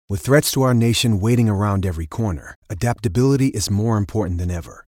With threats to our nation waiting around every corner, adaptability is more important than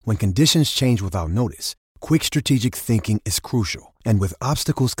ever. When conditions change without notice, quick strategic thinking is crucial. And with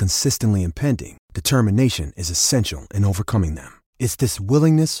obstacles consistently impending, determination is essential in overcoming them. It's this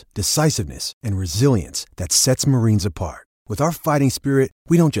willingness, decisiveness, and resilience that sets Marines apart. With our fighting spirit,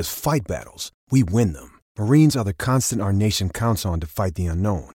 we don't just fight battles, we win them. Marines are the constant our nation counts on to fight the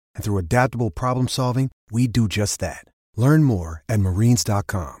unknown. And through adaptable problem solving, we do just that. Learn more at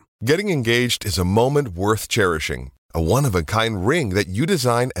marines.com. Getting engaged is a moment worth cherishing. A one-of-a-kind ring that you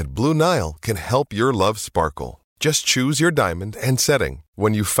design at Blue Nile can help your love sparkle. Just choose your diamond and setting.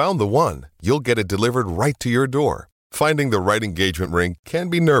 When you've found the one, you'll get it delivered right to your door. Finding the right engagement ring can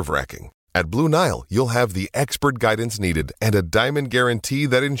be nerve-wracking. At Blue Nile, you'll have the expert guidance needed and a diamond guarantee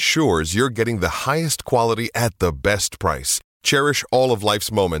that ensures you're getting the highest quality at the best price. Cherish all of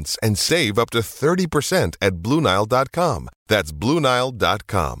life's moments and save up to 30% at BlueNile.com. That's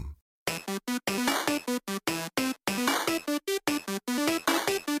BlueNile.com.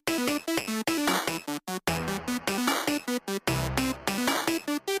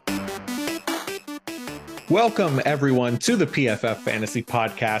 Welcome, everyone, to the PFF Fantasy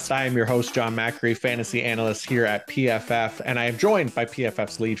Podcast. I am your host, John Macri, fantasy analyst here at PFF, and I am joined by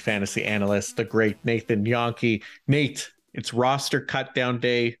PFF's lead fantasy analyst, the great Nathan Jahnke. Nate, it's roster cut down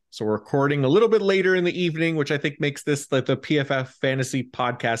day, so we're recording a little bit later in the evening, which I think makes this the PFF Fantasy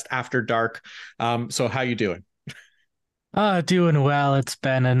Podcast after dark. So how you doing? Doing well. It's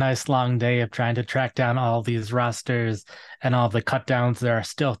been a nice long day of trying to track down all these rosters and all the cut downs. There are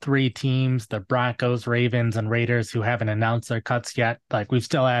still three teams, the Broncos, Ravens, and Raiders, who haven't announced their cuts yet. Like, we've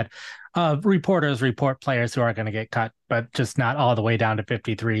still had reporters report players who are going to get cut, but just not all the way down to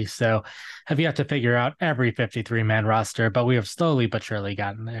 53. So have yet to figure out every 53-man roster, but we have slowly but surely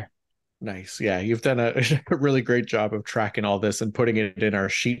gotten there. Nice. Yeah, you've done a really great job of tracking all this and putting it in our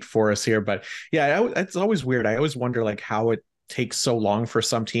sheet for us here. But yeah, it's always weird. I always wonder like how it takes so long for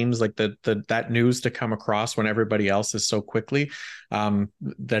some teams, like that news to come across when everybody else is so quickly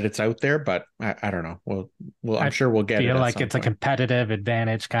that it's out there. But I don't know. Well, I'm sure we'll get it. I feel like it's a competitive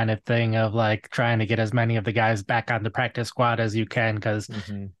advantage kind of thing of like trying to get as many of the guys back on the practice squad as you can, because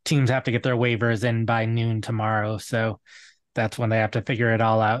teams have to get their waivers in by noon tomorrow. So that's when they have to figure it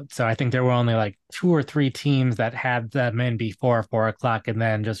all out. So I think there were only like 2 or 3 teams that had them in before 4 o'clock. And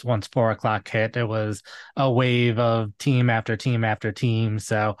then just once 4 o'clock hit, it was a wave of team after team after team.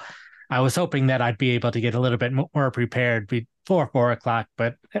 So I was hoping that I'd be able to get a little bit more prepared before 4 o'clock.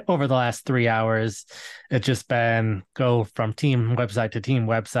 But over the last 3 hours, it's just been go from team website to team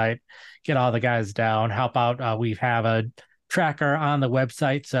website, get all the guys down, help out. We have a tracker on the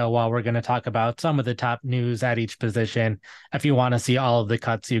website. So while we're going to talk about some of the top news at each position, if you want to see all of the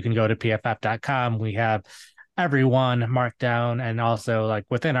cuts, you can go to pff.com. We have everyone marked down and also like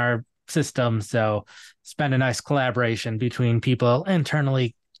within our system. So it's been a nice collaboration between people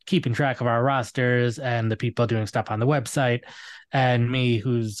internally keeping track of our rosters and the people doing stuff on the website, and me,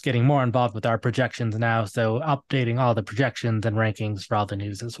 who's getting more involved with our projections now. So updating all the projections and rankings for all the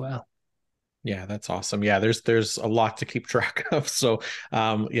news as well. Yeah, that's awesome. Yeah, there's a lot to keep track of. So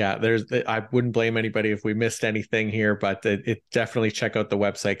I wouldn't blame anybody if we missed anything here, but it definitely check out the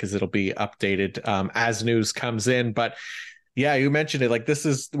website because it'll be updated as news comes in. But yeah, you mentioned it. Like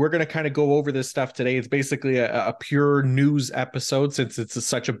we're going to kind of go over this stuff today. It's basically a pure news episode since it's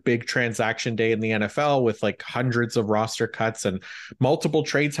such a big transaction day in the NFL with like hundreds of roster cuts and multiple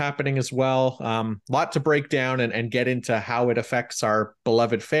trades happening as well. Lot to break down and get into how it affects our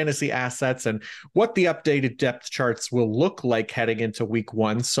beloved fantasy assets and what the updated depth charts will look like heading into week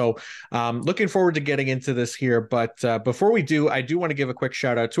 1. So looking forward to getting into this here. But before we do, I do want to give a quick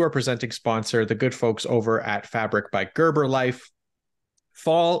shout out to our presenting sponsor, the good folks over at Fabric by Gerber Life.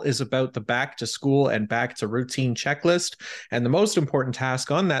 Fall is about the back to school and back to routine checklist. And the most important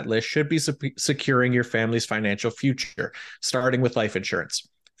task on that list should be securing your family's financial future, starting with life insurance.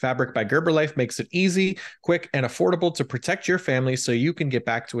 Fabric by Gerber Life makes it easy, quick, and affordable to protect your family so you can get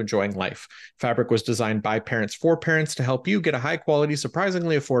back to enjoying life. Fabric was designed by parents for parents to help you get a high-quality,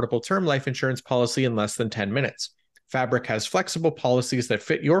 surprisingly affordable term life insurance policy in less than 10 minutes. Fabric has flexible policies that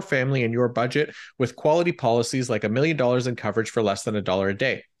fit your family and your budget with quality policies like $1 million in coverage for less than $1 a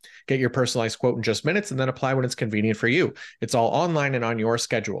day. Get your personalized quote in just minutes and then apply when it's convenient for you. It's all online and on your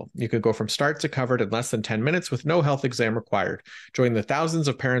schedule. You can go from start to covered in less than 10 minutes with no health exam required. Join the thousands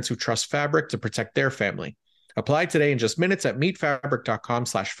of parents who trust Fabric to protect their family. Apply today in just minutes at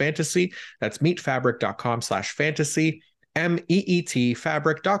meetfabric.com/fantasy. That's meetfabric.com/fantasy.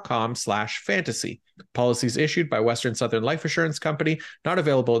 meetfabric.com/fantasy. Policies issued by Western Southern Life Assurance Company, not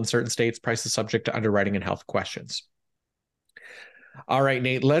available in certain states, prices subject to underwriting and health questions. All right,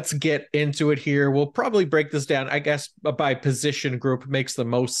 Nate, let's get into it here. We'll probably break this down, I guess, by position group makes the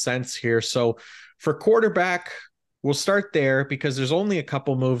most sense here. So for quarterback, we'll start there because there's only a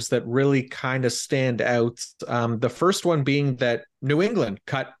couple moves that really kind of stand out. The first one being that New England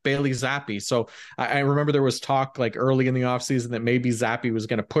cut Bailey Zappi. So I remember there was talk like early in the offseason that maybe Zappi was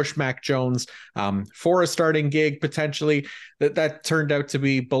going to push Mac Jones for a starting gig potentially. That turned out to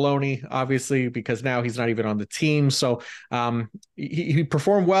be baloney, obviously, because now he's not even on the team. So he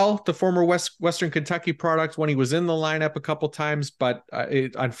performed well, the former Western Kentucky product, when he was in the lineup a couple times, but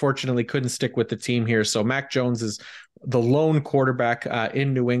it unfortunately couldn't stick with the team here. So Mac Jones is the lone quarterback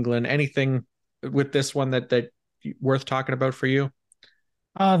in New England. Anything with this one that worth talking about for you?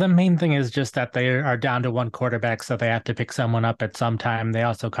 The main thing is just that they are down to one quarterback, so they have to pick someone up at some time. They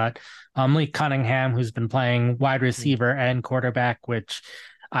also cut Lee Cunningham, who's been playing wide receiver and quarterback, which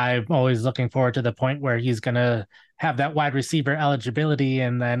I'm always looking forward to the point where he's going to have that wide receiver eligibility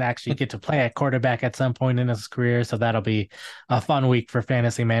and then actually get to play at quarterback at some point in his career. So that'll be a fun week for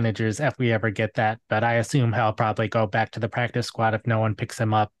fantasy managers if we ever get that. But I assume he'll probably go back to the practice squad if no one picks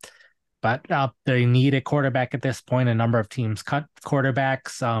him up. But they need a quarterback at this point. A number of teams cut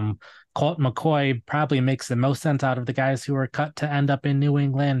quarterbacks. Colt McCoy probably makes the most sense out of the guys who were cut to end up in New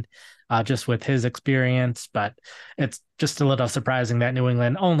England, just with his experience. But it's just a little surprising that New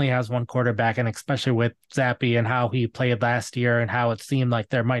England only has one quarterback, and especially with Zappi and how he played last year and how it seemed like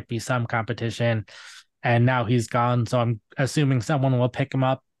there might be some competition. And now he's gone. So I'm assuming someone will pick him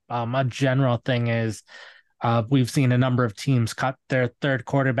up. A general thing is, we've seen a number of teams cut their third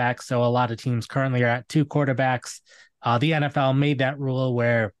quarterback, so a lot of teams currently are at two quarterbacks. The NFL made that rule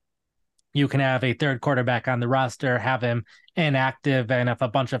where you can have a third quarterback on the roster, have him inactive, and if a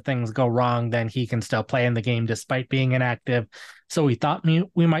bunch of things go wrong, then he can still play in the game despite being inactive. So we thought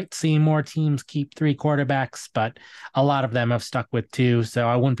we might see more teams keep three quarterbacks, but a lot of them have stuck with two. So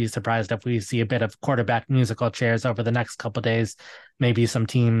I wouldn't be surprised if we see a bit of quarterback musical chairs over the next couple of days. Maybe some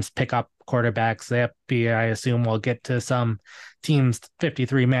teams pick up quarterbacks. I assume we'll get to some teams'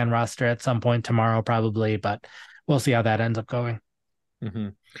 53-man roster at some point tomorrow, probably, but we'll see how that ends up going. Mm-hmm.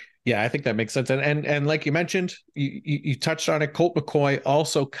 Yeah, I think that makes sense. And like you mentioned, you touched on it. Colt McCoy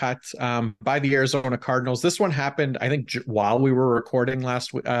also cut by the Arizona Cardinals. This one happened, I think, while we were recording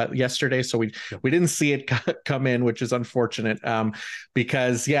yesterday, so we didn't see it come in, which is unfortunate.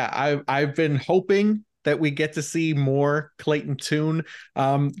 Because I've been hoping that we get to see more Clayton Tune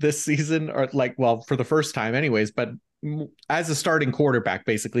this season, or for the first time, anyways. But as a starting quarterback,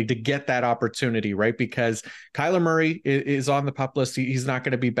 basically, to get that opportunity, right? Because Kyler Murray is on the PUP list. He's not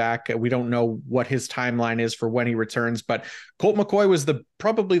going to be back. We don't know what his timeline is for when he returns, but Colt McCoy was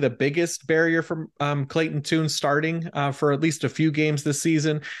probably the biggest barrier from Clayton Tune starting for at least a few games this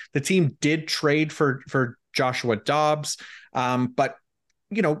season. The team did trade for Joshua Dobbs, but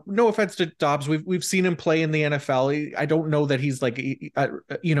no offense to Dobbs, we've seen him play in the NFL. I don't know that he's like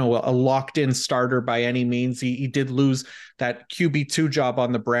a locked in starter by any means. He did lose that QB2 job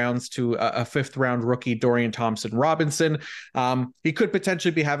on the Browns to a 5th round rookie, Dorian Thompson-Robinson. He could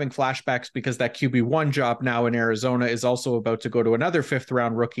potentially be having flashbacks because that QB1 job now in Arizona is also about to go to another 5th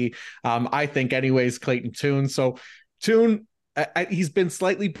round rookie. I think anyways, Clayton Tune. So Tune, he's been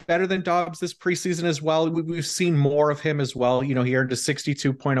slightly better than Dobbs this preseason as well. We've seen more of him as well. He earned a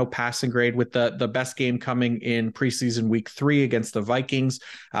 62.0 passing grade with the best game coming in preseason week 3 against the Vikings.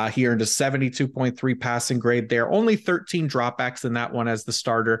 He earned a 72.3 passing grade there. Only 13 dropbacks in that one as the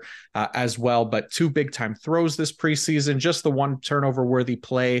starter as well, but 2 big time throws this preseason, just the one turnover worthy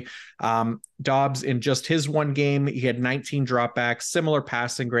play. Dobbs, in just his one game, he had 19 dropbacks, similar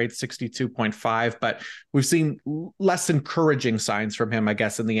passing grade, 62.5, but we've seen less encouraging signs from him, I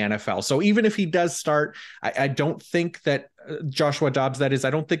guess, in the NFL. So even if he does start, I don't think that Joshua Dobbs, that is, I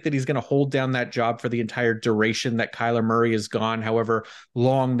don't think that he's going to hold down that job for the entire duration that Kyler Murray is gone, however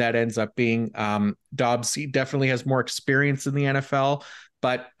long that ends up being. Dobbs, he definitely has more experience in the NFL,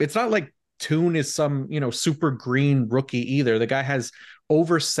 but it's not like Tune is some, super green rookie either. The guy has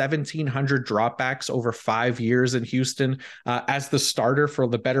over 1,700 dropbacks over 5 years in Houston as the starter for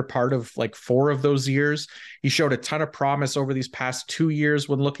the better part of 4 of those years. He showed a ton of promise over these past 2 years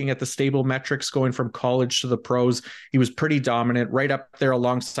when looking at the stable metrics going from college to the pros. He was pretty dominant, right up there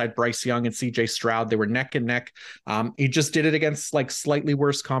alongside Bryce Young and CJ Stroud. They were neck and neck. He just did it against slightly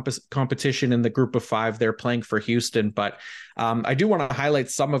worse competition in the group of 5 they're playing for Houston. But I do want to highlight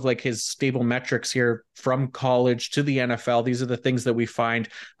some of his stable metrics here from college to the NFL. These are the things that we find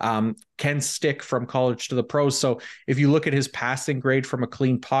can stick from college to the pros. So if you look at his passing grade from a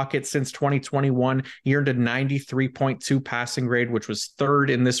clean pocket since 2021, he earned a 93.2 passing grade, which was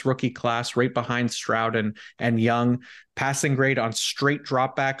third in this rookie class, right behind Stroud and Young. Passing grade on straight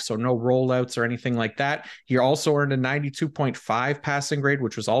dropbacks, so no rollouts or anything like that. He also earned a 92.5 passing grade,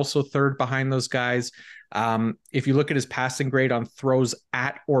 which was also third behind those guys. If you look at his passing grade on throws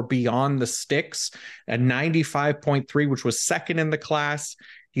at or beyond the sticks, a 95.3, which was second in the class.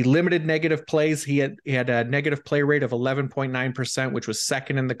 He limited negative plays. He had a negative play rate of 11.9%, which was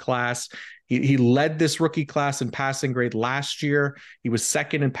second in the class. He led this rookie class in passing grade last year. He was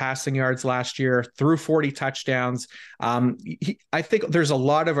second in passing yards last year, threw 40 touchdowns. I think there's a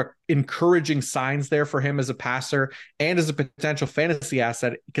lot of encouraging signs there for him as a passer and as a potential fantasy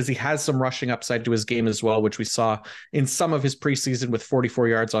asset, because he has some rushing upside to his game as well, which we saw in some of his preseason with 44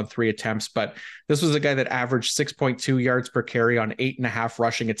 yards on 3 attempts. But this was a guy that averaged 6.2 yards per carry on 8.5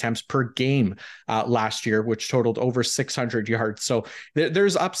 rushing attempts per game last year, which totaled over 600 yards. So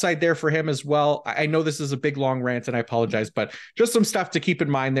there's upside there for him as well. I know this is a big long rant and I apologize, but just some stuff to keep in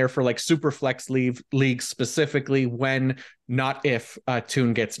mind there for like super flex leagues specifically, when, not if,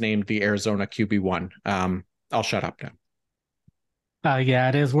 Tune gets named the Arizona QB1. I'll shut up now. Yeah,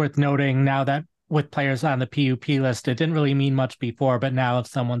 it is worth noting now that with players on the PUP list, it didn't really mean much before, but now if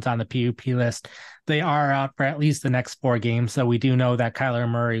someone's on the PUP list, they are out for at least the next 4 games. So we do know that Kyler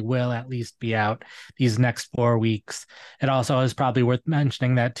Murray will at least be out these next 4 weeks. It also is probably worth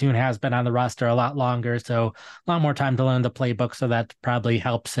mentioning that Tune has been on the roster a lot longer, so a lot more time to learn the playbook. So that probably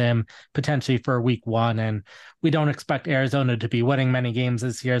helps him potentially for week 1. And we don't expect Arizona to be winning many games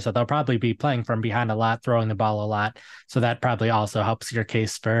this year, so they'll probably be playing from behind a lot, throwing the ball a lot. So that probably also helps your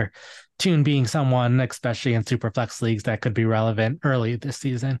case for Tune being someone, especially in Superflex leagues, that could be relevant early this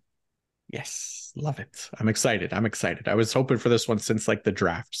season. Yes, love it. I'm excited. I was hoping for this one since like the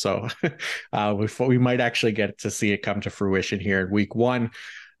draft. So we might actually get to see it come to fruition here in week 1.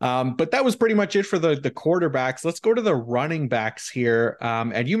 But that was pretty much it for the quarterbacks. Let's go to the running backs here.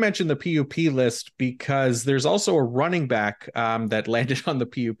 And you mentioned the PUP list because there's also a running back that landed on the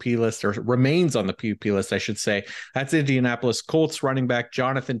PUP list, or remains on the PUP list, I should say. That's Indianapolis Colts running back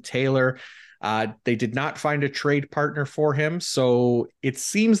Jonathan Taylor. They did not find a trade partner for him. So it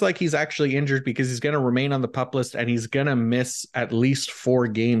seems like he's actually injured, because he's going to remain on the PUP list and he's going to miss at least 4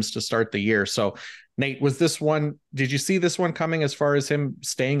 games to start the year. So Nate, did you see this one coming as far as him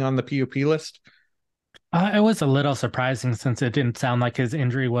staying on the PUP list? It was a little surprising since it didn't sound like his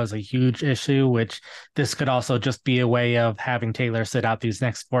injury was a huge issue, which this could also just be a way of having Taylor sit out these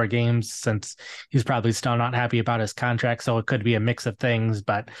next 4 games, since he's probably still not happy about his contract. So it could be a mix of things,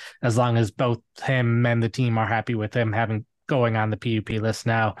 but as long as both him and the team are happy with him going on the PUP list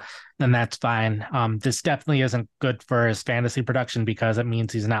now, then that's fine. This definitely isn't good for his fantasy production, because it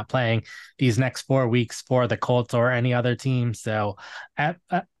means he's not playing these next 4 weeks for the Colts or any other team. So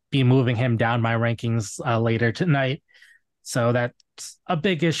be moving him down my rankings later tonight. So that's a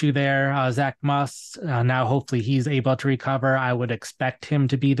big issue there. Zach Moss, now hopefully he's able to recover. I would expect him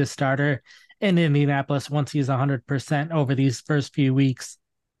to be the starter in Indianapolis once he's 100% over these first few weeks.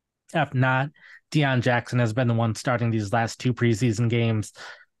 If not, Deion Jackson has been the one starting these last 2 preseason games.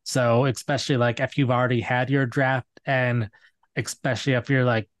 So especially like if you've already had your draft, and especially if you're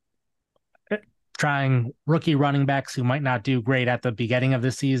like trying rookie running backs who might not do great at the beginning of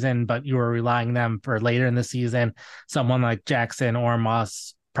the season, but you were relying on them for later in the season, someone like Jackson or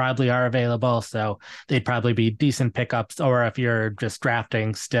Moss probably are available. So they'd probably be decent pickups. Or if you're just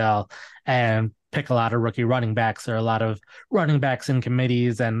drafting still and pick a lot of rookie running backs, or a lot of running backs in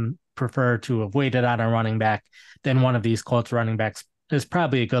committees and prefer to have waited on a running back, then one of these Colts running backs is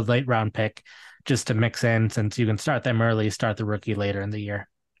probably a good late round pick just to mix in, since you can start them early, start the rookie later in the year.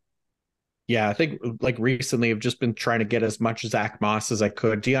 Yeah, I think like recently I've just been trying to get as much Zach Moss as I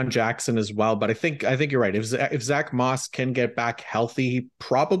could, Deion Jackson as well. But I think you're right. If Zach Moss can get back healthy, he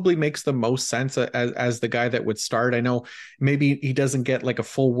probably makes the most sense as the guy that would start. I know maybe he doesn't get like a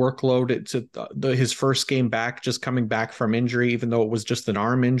full workload to his first game back, just coming back from injury, even though it was just an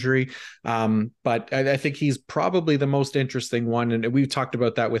arm injury. But I think he's probably the most interesting one. And we talked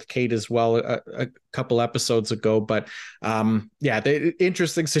about that with Kate as well a couple episodes ago. But yeah, the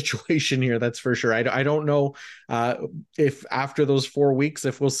interesting situation here. That's for sure. I don't know if after those 4 weeks,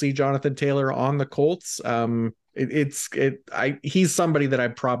 if we'll see Jonathan Taylor on the Colts. He's somebody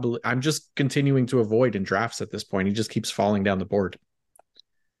that I'm just continuing to avoid in drafts at this point. He just keeps falling down the board.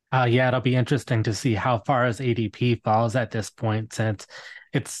 Yeah, it'll be interesting to see how far his ADP falls at this point, since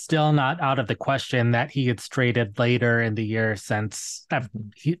it's still not out of the question that he gets traded later in the year, since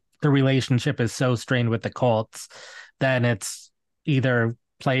the relationship is so strained with the Colts. Then it's either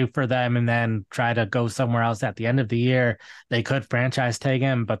play for them and then try to go somewhere else at the end of the year. They could franchise tag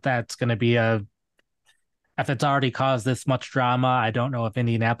him, but that's going to be if it's already caused this much drama, I don't know if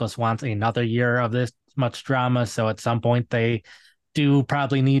Indianapolis wants another year of this much drama. So at some point they do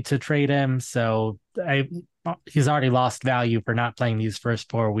probably need to trade him. So he's already lost value for not playing these first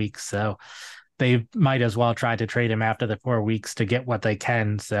 4 weeks. So they might as well try to trade him after the 4 weeks to get what they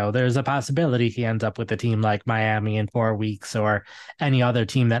can. So there's a possibility he ends up with a team like Miami in 4 weeks or any other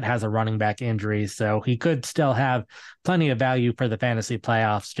team that has a running back injury. So he could still have plenty of value for the fantasy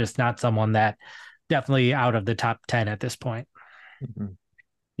playoffs, just not someone that definitely out of the top 10 at this point. Mm-hmm.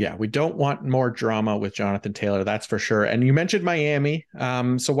 Yeah, we don't want more drama with Jonathan Taylor, that's for sure. And you mentioned Miami.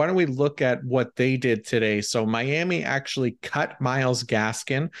 So why don't we look at what they did today? So Miami actually cut Myles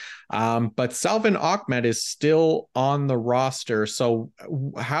Gaskin, but Salvon Ahmed is still on the roster. So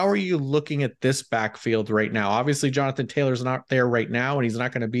how are you looking at this backfield right now? Obviously, Jonathan Taylor's not there right now, and he's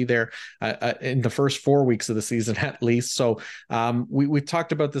not going to be there in the first 4 weeks of the season at least. So we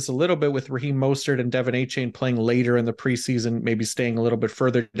talked about this a little bit with Raheem Mostert and Devin Achane playing later in the preseason, maybe staying a little bit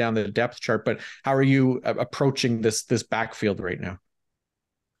further down the depth chart, but how are you approaching this backfield right now?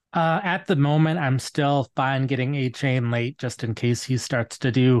 At the moment, I'm still fine getting Achane late just in case he starts to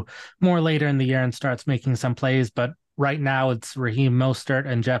do more later in the year and starts making some plays. But right now it's Raheem Mostert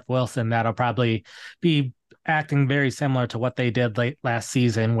and Jeff Wilson that'll probably be acting very similar to what they did late last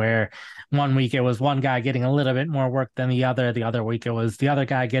season, where 1 week it was one guy getting a little bit more work than the other week it was the other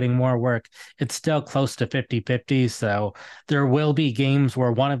guy getting more work. It's still close to 50-50. So there will be games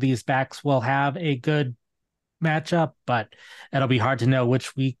where one of these backs will have a good matchup, but it'll be hard to know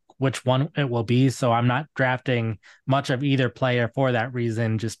which one it will be. So I'm not drafting much of either player for that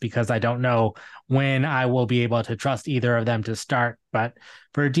reason, just because I don't know when I will be able to trust either of them to start. But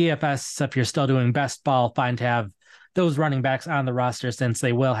for DFS, if you're still doing best ball, fine to have those running backs on the roster since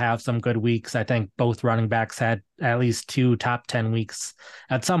they will have some good weeks. I think both running backs had at least 2 top 10 weeks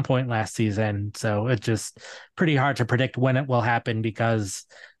at some point last season. So it's just pretty hard to predict when it will happen because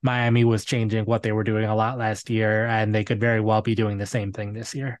Miami was changing what they were doing a lot last year, and they could very well be doing the same thing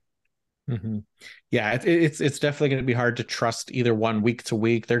this year. Mm-hmm. Yeah, it's definitely going to be hard to trust either one week to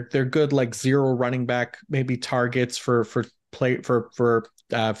week. They're good like zero running back maybe targets for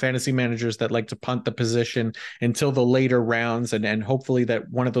fantasy managers that like to punt the position until the later rounds, and hopefully that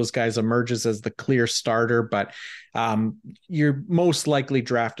one of those guys emerges as the clear starter. But you're most likely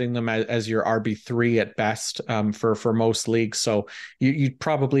drafting them as your RB3 at best for most leagues. So you'd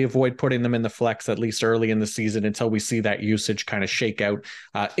probably avoid putting them in the flex at least early in the season until we see that usage kind of shake out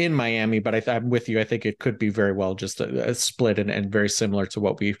in Miami. But I'm with you. I think it could be very well just a split and very similar to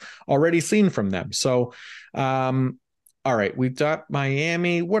what we've already seen from them. So all right, we've got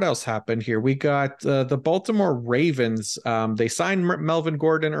Miami. What else happened here? We got the Baltimore Ravens. They signed Melvin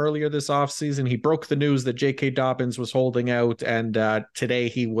Gordon earlier this offseason. He broke the news that J.K. Dobbins was holding out, and today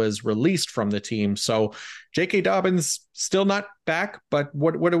he was released from the team. So J.K. Dobbins still not back, but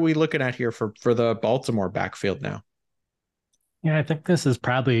what are we looking at here for the Baltimore backfield now? Yeah, I think this is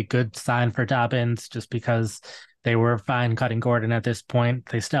probably a good sign for Dobbins just because they were fine cutting Gordon at this point.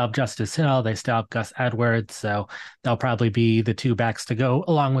 They still have Justice Hill. They still have Gus Edwards. So they'll probably be the two backs to go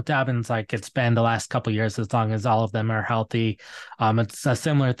along with Dobbins like it's been the last couple of years, as long as all of them are healthy. It's a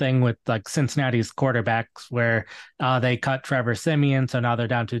similar thing with like Cincinnati's quarterbacks where they cut Trevor Siemian. So now they're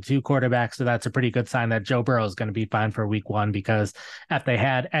down to 2 quarterbacks. So that's a pretty good sign that Joe Burrow is going to be fine for week 1, because if they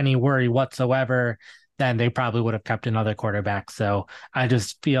had any worry whatsoever, then they probably would have kept another quarterback. So I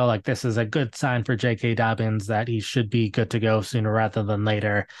just feel like this is a good sign for J.K. Dobbins that he should be good to go sooner rather than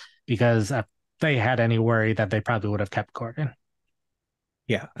later, because if they had any worry, that they probably would have kept Gordon.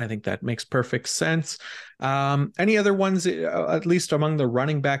 Yeah, I think that makes perfect sense. Any other ones, at least among the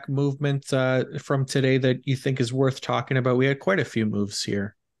running back movement from today, that you think is worth talking about? We had quite a few moves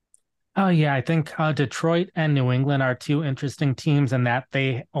here. Oh, yeah, I think Detroit and New England are 2 interesting teams in that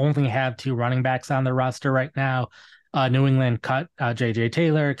they only have 2 running backs on the roster right now. New England cut J.J.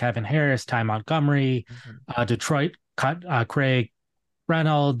 Taylor, Kevin Harris, Ty Montgomery. Mm-hmm. Detroit cut Craig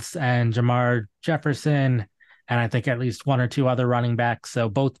Reynolds and Jamar Jefferson, and I think at least 1 or 2 other running backs. So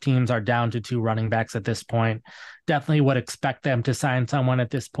both teams are down to 2 running backs at this point. Definitely would expect them to sign someone at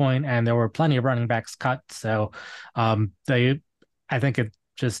this point, and there were plenty of running backs cut. So I think it's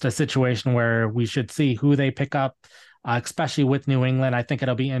just a situation where we should see who they pick up, especially with New England. I think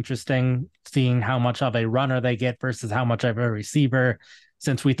it'll be interesting seeing how much of a runner they get versus how much of a receiver,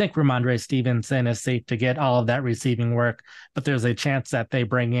 since we think Ramondre Stevenson is safe to get all of that receiving work, but there's a chance that they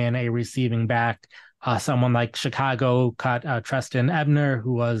bring in a receiving back. Someone like Chicago cut Treston Ebner,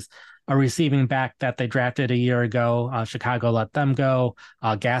 who was a receiving back that they drafted a year ago. Chicago let them go.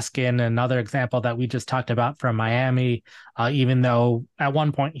 Gaskin, another example that we just talked about from Miami, even though at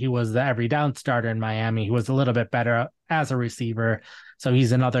one point he was the every down starter in Miami, he was a little bit better as a receiver. So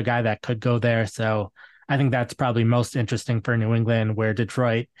he's another guy that could go there. So I think that's probably most interesting for New England, where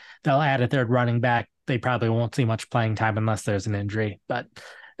Detroit, they'll add a third running back. They probably won't see much playing time unless there's an injury, but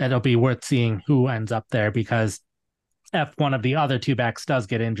it'll be worth seeing who ends up there, because if one of the other two backs does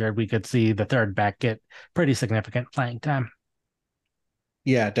get injured, we could see the third back get pretty significant playing time.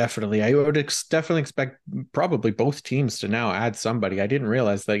 Yeah, definitely. I would definitely expect probably both teams to now add somebody. I didn't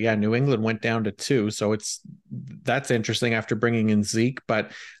realize that. Yeah, New England went down to 2, so that's interesting after bringing in Zeke.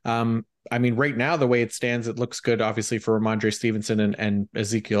 But I mean, right now, the way it stands, it looks good, obviously, for Ramondre Stevenson and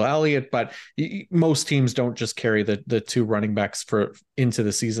Ezekiel Elliott. But most teams don't just carry the 2 running backs into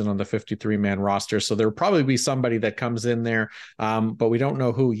the season on the 53-man roster. So there'll probably be somebody that comes in there, but we don't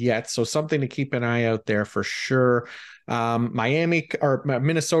know who yet. So something to keep an eye out there for sure. Minnesota,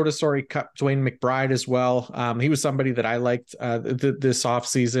 cut Dwayne McBride as well. He was somebody that I liked this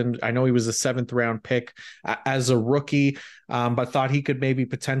offseason. I know he was a 7th round pick as a rookie, but thought he could maybe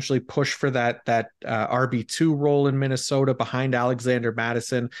potentially push for that RB2 role in Minnesota behind Alexander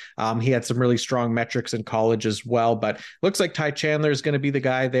Mattison. He had some really strong metrics in college as well, but looks like Ty Chandler is going to be the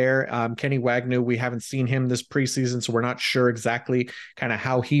guy there. Kenny Wagner, we haven't seen him this preseason, so we're not sure exactly kind of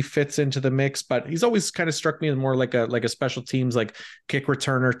how he fits into the mix, but he's always kind of struck me as more like a special teams, like kick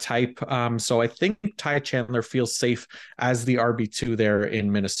returner type. So I think Ty Chandler feels safe as the RB2 there in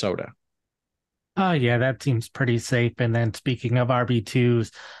Minnesota. Yeah, that seems pretty safe. And then speaking of RB2s,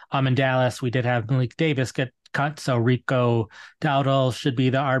 in Dallas, we did have Malik Davis get cut, so Rico Dowdle should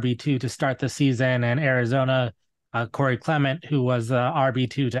be the RB2 to start the season. And Arizona, Corey Clement, who was the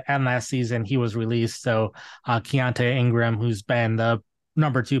RB2 to end last season, he was released. So Keontae Ingram, who's been the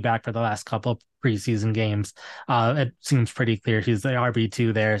number 2 back for the last couple of preseason games, it seems pretty clear he's the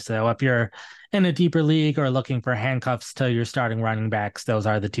RB2 there. So if you're in a deeper league or looking for handcuffs to your starting running backs, those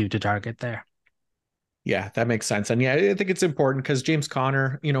are the 2 to target there. Yeah, that makes sense. And yeah, I think it's important because James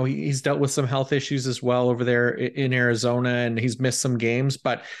Conner, he's dealt with some health issues as well over there in Arizona, and he's missed some games.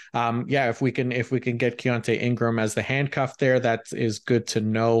 But yeah, if we can get Keontae Ingram as the handcuff there, that is good to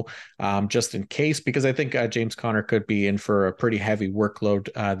know, just in case, because I think James Conner could be in for a pretty heavy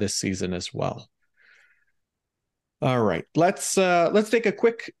workload this season as well. All right, let's take a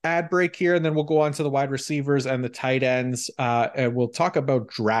quick ad break here, and then we'll go on to the wide receivers and the tight ends. And we'll talk about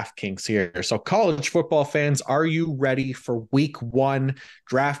DraftKings here. So, college football fans, are you ready for Week 1?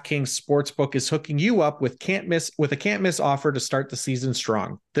 DraftKings Sportsbook is hooking you up with a can't miss offer to start the season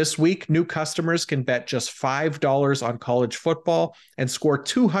strong. This week, new customers can bet just $5 on college football and score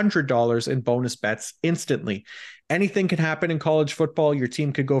 $200 in bonus bets instantly. Anything can happen in college football. Your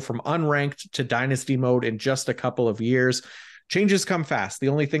team could go from unranked to dynasty mode in just a couple of years. Changes come fast. The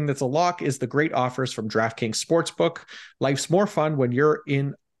only thing that's a lock is the great offers from DraftKings Sportsbook. Life's more fun when you're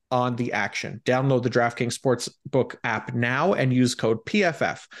in on the action. Download the DraftKings Sportsbook app now and use code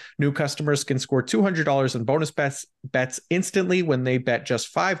PFF. New customers can score $200 in bonus bets instantly when they bet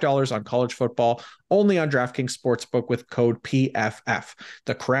just $5 on college football, only on DraftKings Sportsbook with code PFF.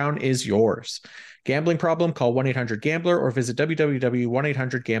 The crown is yours. Gambling problem? Call 1-800-GAMBLER or visit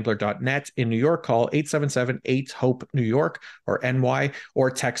www.1800gambler.net. In New York, call 877-8-HOPE-NEW YORK or NY,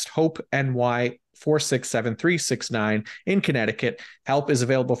 or text HOPE-NY 467-369. In Connecticut, help is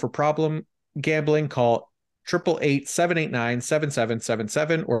available for problem gambling. Call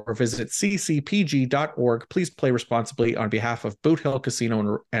 888-789-7777 or visit ccpg.org. Please play responsibly on behalf of Boot Hill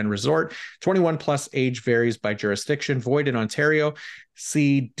Casino and Resort. 21 plus, age varies by jurisdiction. Void in Ontario.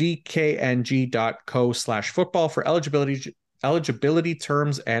 See dkng.co/football for eligibility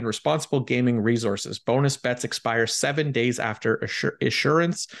terms and responsible gaming resources. Bonus bets expire 7 days after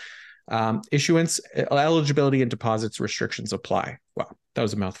issuance. Eligibility and deposits restrictions apply. Wow, that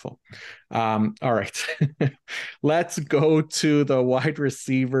was a mouthful. All right. Let's go to the wide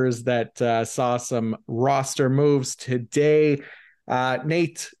receivers that saw some roster moves today.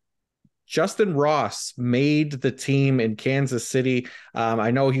 Nate, Justin Ross made the team in Kansas City.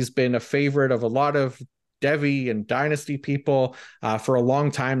 I know he's been a favorite of a lot of Devy and Dynasty people for a long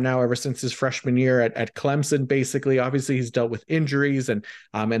time now, ever since his freshman year at Clemson, basically. Obviously, he's dealt with injuries, and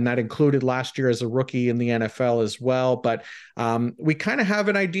that included last year as a rookie in the NFL as well. But we kind of have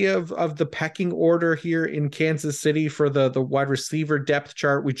an idea of the pecking order here in Kansas City for the wide receiver depth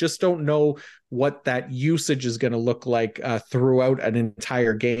chart. We just don't know what that usage is going to look like throughout an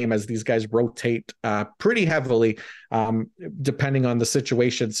entire game, as these guys rotate pretty heavily depending on the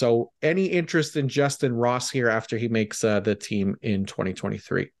situation. So any interest in Justin Ross here after he makes the team in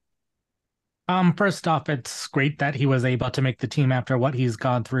 2023? First off, it's great that he was able to make the team after what he's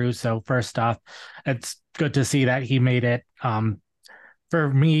gone through. So first off, it's good to see that he made it. For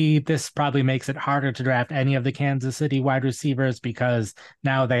me, this probably makes it harder to draft any of the Kansas City wide receivers because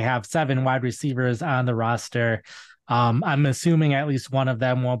now they have 7 wide receivers on the roster. I'm assuming at least one of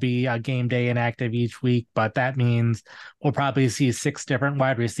them will be a game day inactive each week, but that means we'll probably see 6 different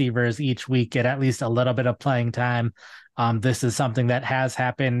wide receivers each week get at least a little bit of playing time. This is something that has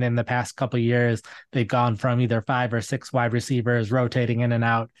happened in the past couple of years. They've gone from either 5 or 6 wide receivers rotating in and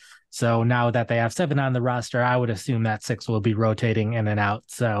out. So now that they have 7 on the roster, I would assume that 6 will be rotating in and out.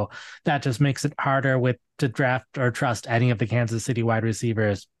 So that just makes it harder to draft or trust any of the Kansas City wide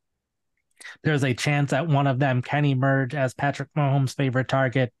receivers. There's a chance that one of them can emerge as Patrick Mahomes' favorite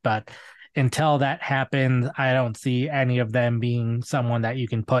target, but until that happens, I don't see any of them being someone that you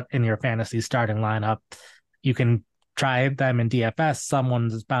can put in your fantasy starting lineup. You can try them in DFS.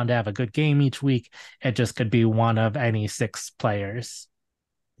 Someone's bound to have a good game each week. It just could be one of any 6 players.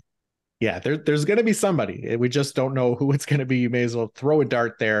 Yeah, there's going to be somebody. We just don't know who it's going to be. You may as well throw a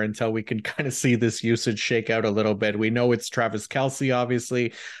dart there until we can kind of see this usage shake out a little bit. We know it's Travis Kelce,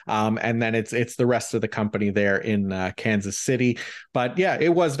 obviously, and then it's the rest of the company there in Kansas City. But yeah, it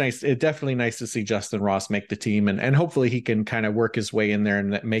was nice. It definitely nice to see Justin Ross make the team, and hopefully he can kind of work his way in there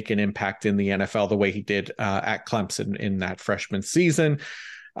and make an impact in the NFL the way he did at Clemson in that freshman season.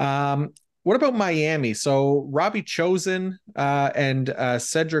 What about Miami? So Robbie Chosen and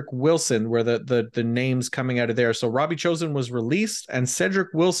Cedric Wilson were the names coming out of there. So Robbie Chosen was released and Cedric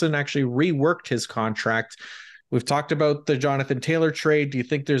Wilson actually reworked his contract. We've talked about the Jonathan Taylor trade. Do you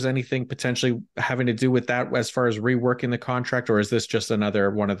think there's anything potentially having to do with that as far as reworking the contract, or is this just another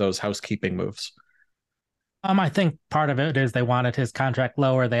one of those housekeeping moves? I think part of it is they wanted his contract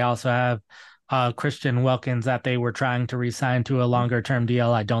lower. They also have Christian Wilkins that they were trying to re-sign to a longer-term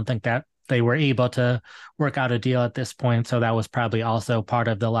deal. I don't think that they were able to work out a deal at this point. So that was probably also part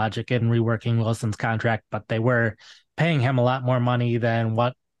of the logic in reworking Wilson's contract, but they were paying him a lot more money than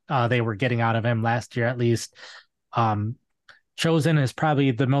what they were getting out of him last year, at least. Chosen is probably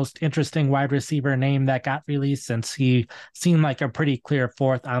the most interesting wide receiver name that got released since he seemed like a pretty clear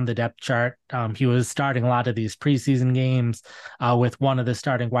 4th on the depth chart. He was starting a lot of these preseason games with one of the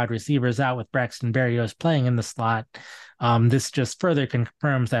starting wide receivers out, with Braxton Berrios playing in the slot. This just further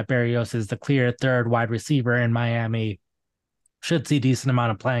confirms that Berrios is the clear 3rd wide receiver in Miami. Should see decent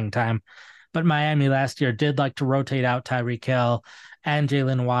amount of playing time. But Miami last year did like to rotate out Tyreek Hill and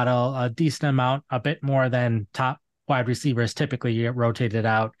Jalen Waddle a decent amount, a bit more than top wide receivers typically get rotated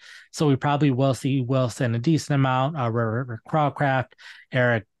out. So we probably will see Wilson a decent amount. Crawcraft,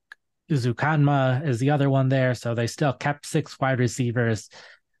 Eric Uzukanma is the other one there. So they still kept 6 wide receivers.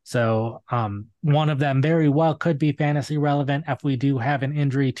 So one of them very well could be fantasy relevant if we do have an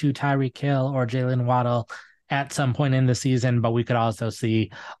injury to Tyreek Hill or Jalen Waddle at some point in the season, but we could also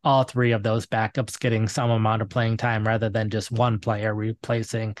see all 3 of those backups getting some amount of playing time rather than just one player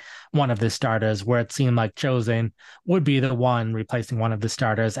replacing one of the starters, where it seemed like Chosen would be the one replacing one of the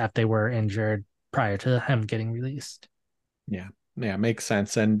starters if they were injured prior to him getting released. Yeah, makes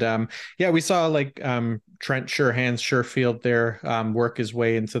sense. And we saw like Trent Sherfield there work his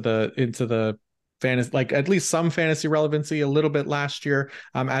way into the fantasy, like at least some fantasy relevancy a little bit last year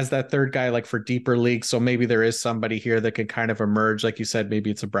as that 3rd guy, like for deeper leagues. So maybe there is somebody here that can kind of emerge. Like you said,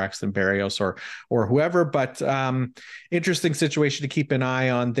 maybe it's a Braxton Berrios or whoever, but interesting situation to keep an eye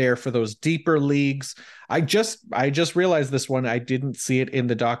on there for those deeper leagues. I just realized this one. I didn't see it in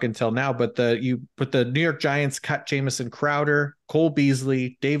the doc until now, but the New York Giants cut Jamison Crowder, Cole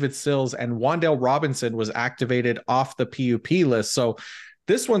Beasley, David Sills, and Wan'Dale Robinson was activated off the PUP list. So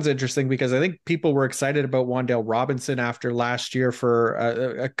this one's interesting because I think people were excited about Wan'Dale Robinson after last year for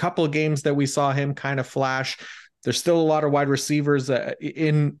a couple of games that we saw him kind of flash. There's still a lot of wide receivers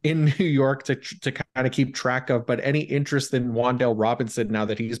in New York to kind of keep track of, but any interest in Wan'Dale Robinson now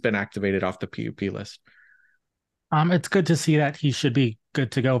that he's been activated off the PUP list? It's good to see that he should be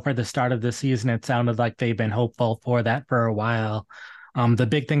good to go for the start of the season. It sounded like they've been hopeful for that for a while. The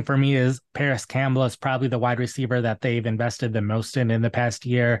big thing for me is Paris Campbell is probably the wide receiver that they've invested the most in the past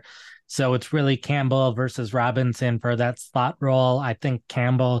year. So it's really Campbell versus Robinson for that slot role. I think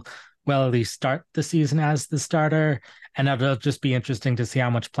Campbell will at least start the season as the starter, and it'll just be interesting to see how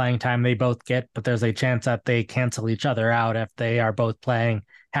much playing time they both get, but there's a chance that they cancel each other out if they are both playing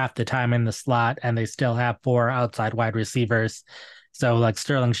half the time in the slot and they still have 4 outside wide receivers. So like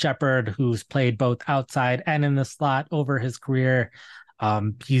Sterling Shepard, who's played both outside and in the slot over his career,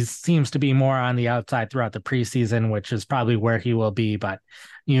 He seems to be more on the outside throughout the preseason, which is probably where he will be. But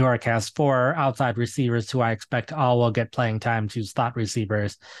New York has 4 outside receivers who I expect all will get playing time, 2 slot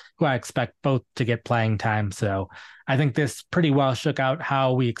receivers who I expect both to get playing time. So I think this pretty well shook out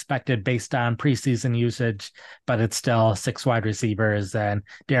how we expected based on preseason usage, but it's still 6 wide receivers, and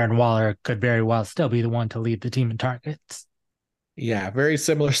Darren Waller could very well still be the one to lead the team in targets. Yeah, very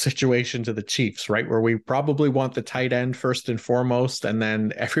similar situation to the Chiefs, right? Where we probably want the tight end first and foremost, and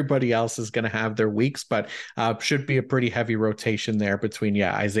then everybody else is going to have their weeks, but should be a pretty heavy rotation there between,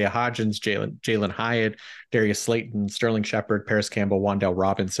 Isaiah Hodgins, Jalen Hyatt, Darius Slayton, Sterling Shepard, Paris Campbell, Wan'Dale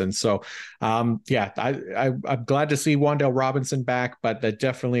Robinson. So, I'm glad to see Wan'Dale Robinson back, but that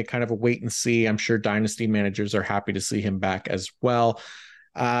definitely kind of a wait and see. I'm sure dynasty managers are happy to see him back as well.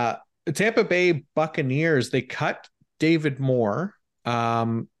 Tampa Bay Buccaneers, they cut David Moore,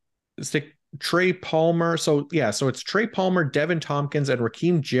 Trey Palmer. So it's Trey Palmer, Devin Tompkins, and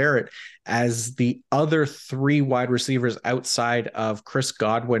Raheem Jarrett as the other 3 wide receivers outside of Chris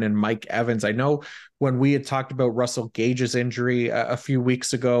Godwin and Mike Evans. I know when we had talked about Russell Gage's injury a few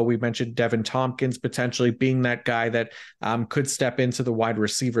weeks ago, we mentioned Devin Tompkins potentially being that guy that could step into the wide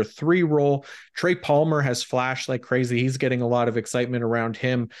receiver 3 role. Trey Palmer has flashed like crazy. He's getting a lot of excitement around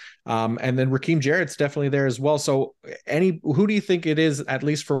him. And then Raheem Jarrett's definitely there as well. So who do you think it is, at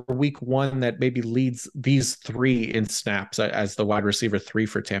least for week 1, that maybe leads these 3 in snaps as the wide receiver 3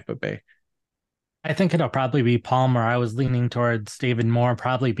 for Tampa Bay? I think it'll probably be Palmer. I was leaning towards David Moore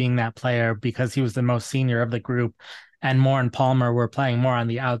probably being that player because he was the most senior of the group, and Moore and Palmer were playing more on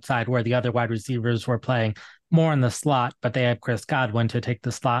the outside where the other wide receivers were playing more in the slot, but they have Chris Godwin to take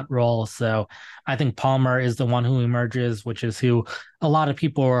the slot role. So I think Palmer is the one who emerges, which is who a lot of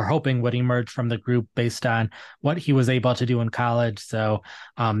people were hoping would emerge from the group based on what he was able to do in college. So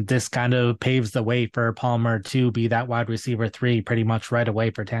this kind of paves the way for Palmer to be that wide receiver 3 pretty much right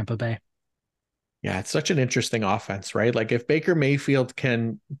away for Tampa Bay. Yeah, it's such an interesting offense, right? Like if Baker Mayfield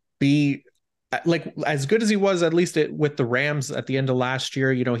can be like as good as he was, at least with the Rams at the end of last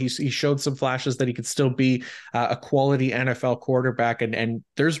year, he showed some flashes that he could still be a quality NFL quarterback, and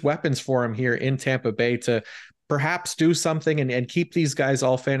there's weapons for him here in Tampa Bay to perhaps do something and keep these guys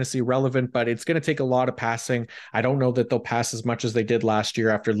all fantasy relevant, but it's going to take a lot of passing. I don't know that they'll pass as much as they did last year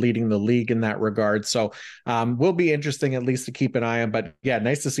after leading the league in that regard. So will be interesting at least to keep an eye on. But yeah,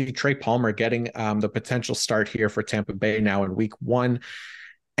 nice to see Trey Palmer getting the potential start here for Tampa Bay now in week 1.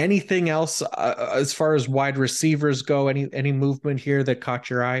 Anything else as far as wide receivers go? Any movement here that caught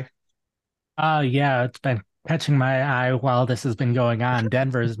your eye? Yeah, it's been catching my eye while this has been going on.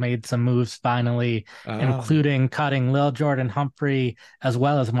 Denver's made some moves finally, including cutting Lil Jordan Humphrey as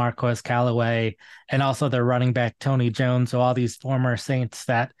well as Marquez Callaway, and also their running back Tony Jones. So all these former Saints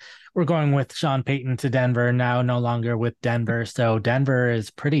that were going with Sean Payton to Denver now no longer with Denver. So Denver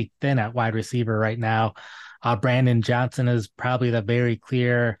is pretty thin at wide receiver right now. Brandon Johnson is probably the very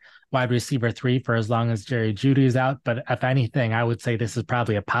clear wide receiver 3 for as long as Jerry Jeudy is out. But if anything, I would say this is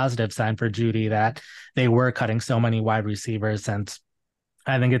probably a positive sign for Jeudy that they were cutting so many wide receivers, since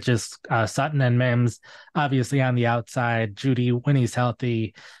I think it's just Sutton and Mims obviously on the outside. Jeudy, when he's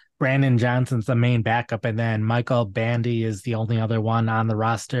healthy, Brandon Johnson's the main backup, and then Michael Bandy is the only other one on the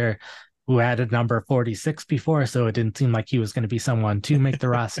roster who had a number 46 before, so it didn't seem like he was going to be someone to make the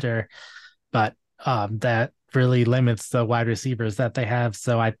roster. But that really limits the wide receivers that they have.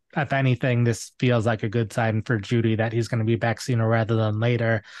 So if anything, this feels like a good sign for Jeudy that he's going to be back sooner rather than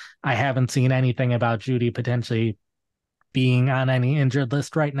later. I haven't seen anything about Jeudy potentially being on any injured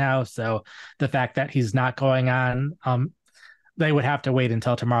list right now. So the fact that he's not going on, they would have to wait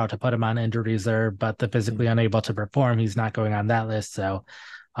until tomorrow to put him on injured reserve, but the physically unable to perform, he's not going on that list. So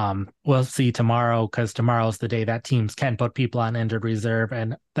we'll see tomorrow, because tomorrow's the day that teams can put people on injured reserve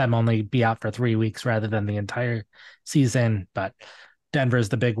and them only be out for 3 weeks rather than the entire season. But Denver's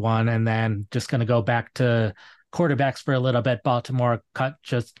the big one. And then just going to go back to quarterbacks for a little bit. Baltimore cut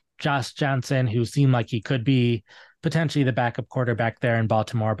just Josh Johnson, who seemed like he could be potentially the backup quarterback there in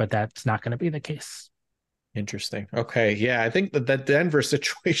Baltimore, but that's not going to be the case. Interesting. Okay. Yeah. I think that Denver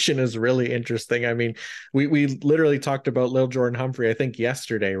situation is really interesting. I mean, we literally talked about Lil Jordan Humphrey, I think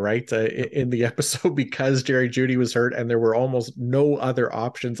yesterday, right? In the episode, because Jerry Jeudy was hurt and there were almost no other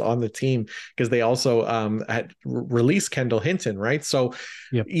options on the team, because they also had released Kendall Hinton, right? So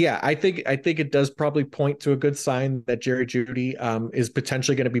yep. Yeah, I think it does probably point to a good sign that Jerry Jeudy is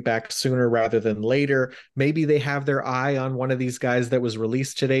potentially going to be back sooner rather than later. Maybe they have their eye on one of these guys that was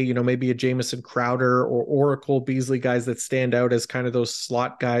released today, maybe a Jamison Crowder or a Cole Beasley, guys that stand out as kind of those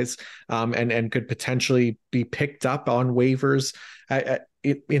slot guys, and could potentially be picked up on waivers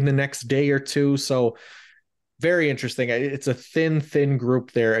in the next day or two. So very interesting. It's a thin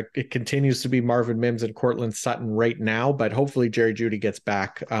group there. It continues to be Marvin Mims and Cortland Sutton right now, but hopefully Jerry Jeudy gets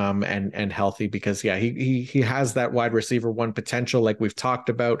back and healthy, because he has that wide receiver one potential like we've talked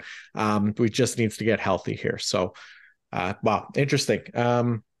about. We just needs to get healthy here. So wow, interesting.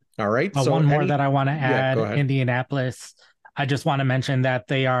 All right. So one more that I want to add, go ahead. Indianapolis. I just want to mention that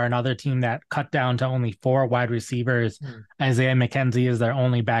they are another team that cut down to only 4 wide receivers. Isaiah McKenzie is their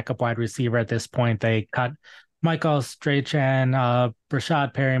only backup wide receiver at this point. They cut Michael Strachan,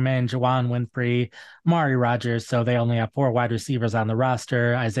 Brashad Perryman, Juwan Winfrey, Mari Rogers. So they only have 4 wide receivers on the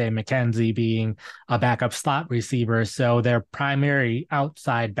roster, Isaiah McKenzie being a backup slot receiver. So their primary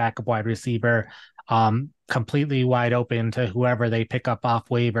outside backup wide receiver, completely wide open to whoever they pick up off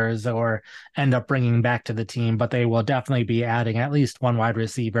waivers or end up bringing back to the team. But they will definitely be adding at least 1 wide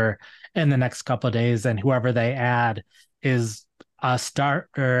receiver in the next couple of days. And whoever they add is a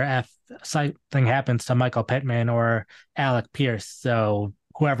starter if something happens to Michael Pittman or Alec Pierce. So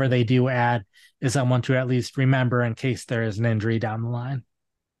whoever they do add is someone to at least remember in case there is an injury down the line.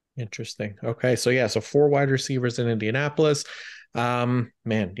 Interesting. Okay. So 4 wide receivers in Indianapolis.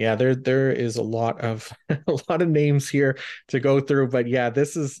 Man, yeah, there is a lot of names here to go through, but yeah,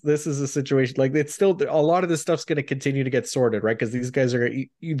 this is a situation, like, it's still a lot of this stuff's going to continue to get sorted, right? Because these guys are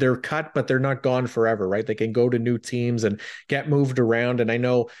either cut, but they're not gone forever, right? They can go to new teams and get moved around. And I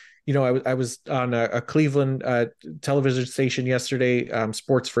know, I was on a Cleveland television station yesterday,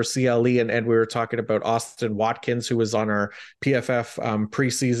 Sports for CLE, and we were talking about Austin Watkins, who was on our PFF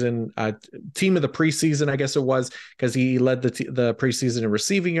preseason team of the preseason, I guess it was, because he led the preseason in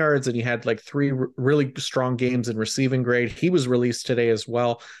receiving yards, and he had like 3 really strong games in receiving grade. He was released today as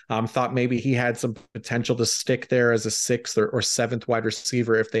well. Thought maybe he had some potential to stick there as a 6th or 7th wide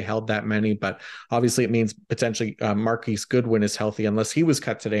receiver if they held that many, but obviously it means potentially Marquise Goodwin is healthy, unless he was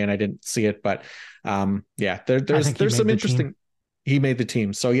cut today and I didn't see it. But there's some interesting. He made the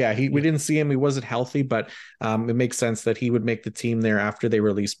team. So we didn't see him. He wasn't healthy, but it makes sense that he would make the team there after they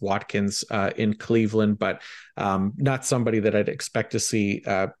released Watkins in Cleveland, but not somebody that I'd expect to see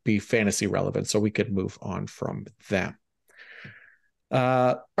be fantasy relevant. So we could move on from them.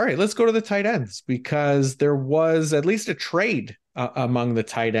 All right, let's go to the tight ends, because there was at least a trade among the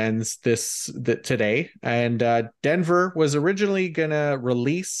tight ends today. And Denver was originally going to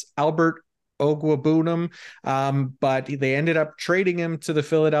release Albert Okwuegbunam, but they ended up trading him to the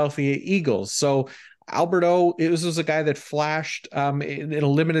Philadelphia Eagles. So Albert O, it was a guy that flashed in a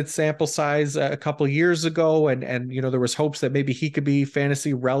limited sample size a couple of years ago, and there was hopes that maybe he could be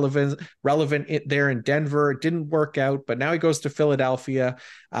fantasy relevant there in Denver. It didn't work out, but now he goes to Philadelphia,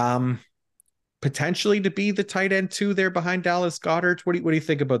 potentially to be the tight end 2 there behind Dallas Goedert. What do you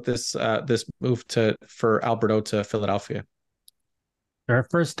think about this move for Albert O to Philadelphia? Sure.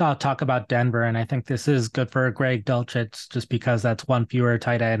 First, I'll talk about Denver, and I think this is good for Greg Dulcich, just because that's 1 fewer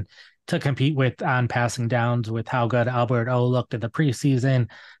tight end to compete with on passing downs. With how good Albert O looked in the preseason,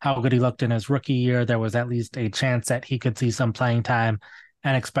 how good he looked in his rookie year, there was at least a chance that he could see some playing time.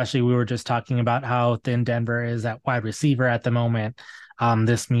 And especially, we were just talking about how thin Denver is at wide receiver at the moment.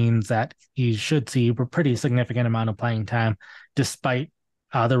 This means that he should see a pretty significant amount of playing time, despite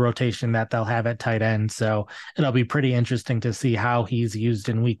the rotation that they'll have at tight end. So it'll be pretty interesting to see how he's used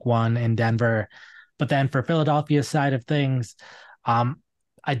in week 1 in Denver. But then for Philadelphia's side of things, I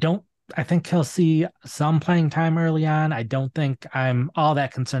think he'll see some playing time early on. I don't think I'm all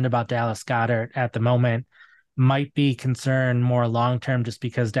that concerned about Dallas Goedert at the moment. Might be concerned more long-term, just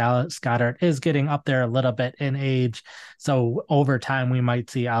because Dallas Goedert is getting up there a little bit in age. So over time, we might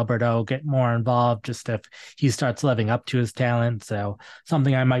see Albert O get more involved, just if he starts living up to his talent. So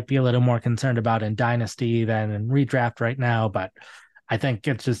something I might be a little more concerned about in Dynasty than in redraft right now. But I think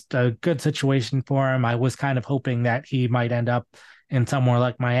it's just a good situation for him. I was kind of hoping that he might end up in somewhere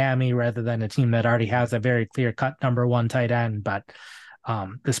like Miami rather than a team that already has a very clear-cut number 1 tight end. But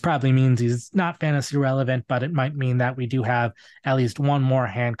this probably means he's not fantasy relevant, but it might mean that we do have at least 1 more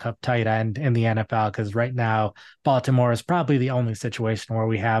handcuffed tight end in the NFL, because right now Baltimore is probably the only situation where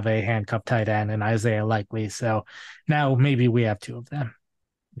we have a handcuffed tight end in Isaiah Likely. So now maybe we have 2 of them.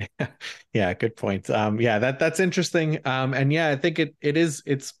 Yeah, good point. That's interesting. And I think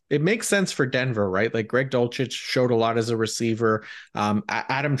it makes sense for Denver, right? Like, Greg Dulcich showed a lot as a receiver.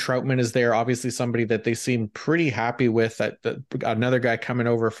 Adam Troutman is there, obviously somebody that they seem pretty happy with. Another guy coming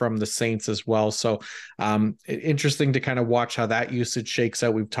over from the Saints as well. So interesting to kind of watch how that usage shakes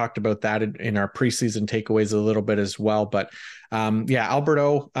out. We've talked about that in our preseason takeaways a little bit as well. But Albert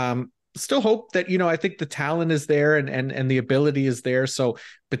O, still hope that, I think the talent is there and the ability is there. So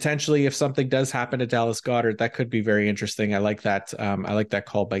potentially, if something does happen to Dallas Goedert, that could be very interesting. I like that. I like that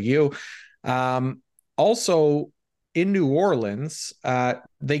call by you. Also, in New Orleans,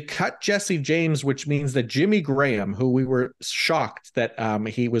 they cut Jesse James, which means that Jimmy Graham, who we were shocked that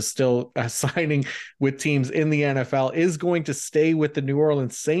he was still signing with teams in the NFL, is going to stay with the New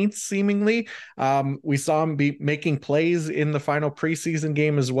Orleans Saints, seemingly. We saw him be making plays in the final preseason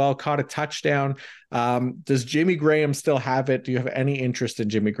game as well, caught a touchdown. Does Jimmy Graham still have it? Do you have any interest in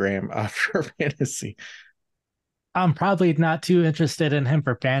Jimmy Graham for fantasy? I'm probably not too interested in him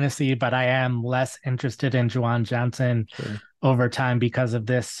for fantasy, but I am less interested in Juwan Johnson over time because of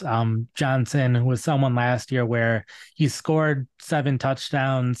this. Johnson was someone last year where he scored 7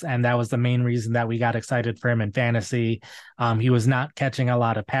 touchdowns, and that was the main reason that we got excited for him in fantasy. He was not catching a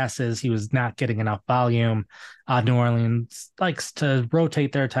lot of passes. He was not getting enough volume. New Orleans likes to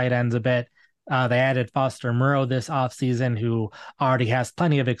rotate their tight ends a bit. They added Foster Moreau this offseason, who already has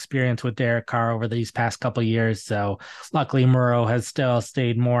plenty of experience with Derek Carr over these past couple of years. So luckily, Moreau has still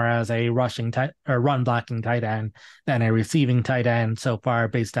stayed more as a run blocking tight end than a receiving tight end so far,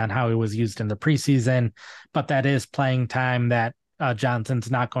 based on how he was used in the preseason. But that is playing time that Johnson's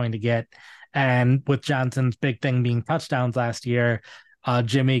not going to get. And with Johnson's big thing being touchdowns last year,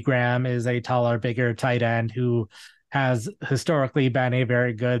 Jimmy Graham is a taller, bigger tight end who has historically been a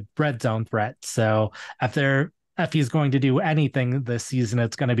very good red zone threat. So if he's going to do anything this season,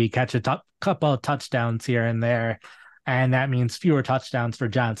 it's going to be catch a couple of touchdowns here and there. And that means fewer touchdowns for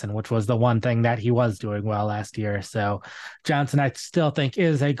Johnson, which was the one thing that he was doing well last year. So Johnson, I still think,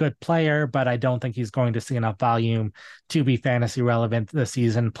 is a good player, but I don't think he's going to see enough volume to be fantasy relevant this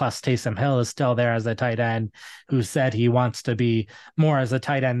season. Plus, Taysom Hill is still there as a tight end who said he wants to be more as a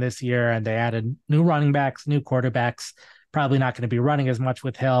tight end this year. And they added new running backs, new quarterbacks. Probably not going to be running as much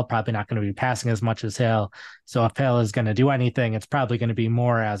with Hill, probably not going to be passing as much as Hill. So if Hill is going to do anything, it's probably going to be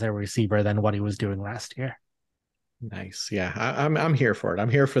more as a receiver than what he was doing last year. Nice. Yeah, I'm here for it.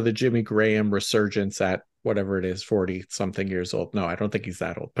 I'm here for the Jimmy Graham resurgence at whatever it is, 40 something years old. No, I don't think he's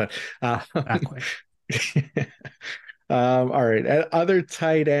that old, but all right. Other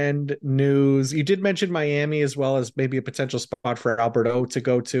tight end news. You did mention Miami as well as maybe a potential spot for Albert O to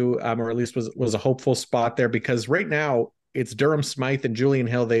go to, or at least was a hopeful spot there, because right now it's Durham Smythe and Julian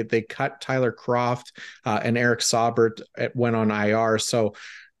Hill. They cut Tyler Kroft and Eric Saubert went on IR. So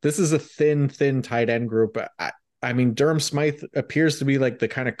this is a thin tight end group. I mean, Durham Smythe appears to be like the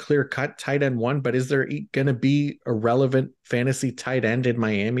kind of clear-cut tight end one, but is there going to be a relevant fantasy tight end in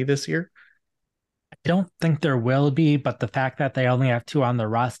Miami this year? I don't think there will be, but the fact that they only have 2 on the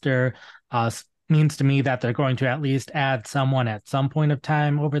roster means to me that they're going to at least add someone at some point of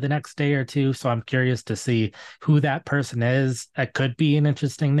time over the next day or two. So I'm curious to see who that person is. It could be an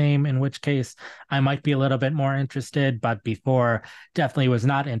interesting name, in which case I might be a little bit more interested, but before definitely was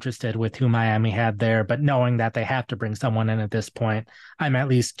not interested with who Miami had there. But knowing that they have to bring someone in at this point, I'm at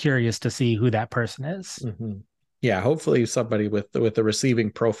least curious to see who that person is. Mm-hmm. Yeah, hopefully somebody with the receiving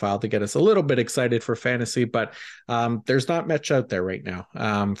profile to get us a little bit excited for fantasy, but there's not much out there right now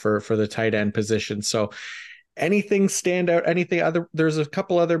for the tight end position. So anything stand out? Anything other? There's a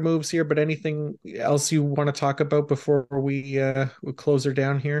couple other moves here, but anything else you want to talk about before we close her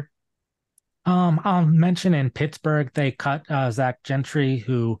down here? I'll mention in Pittsburgh, they cut Zach Gentry,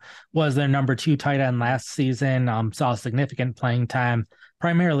 who was their number 2 tight end last season, saw significant playing time,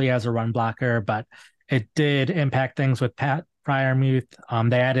 primarily as a run blocker, but it did impact things with Pat Freiermuth.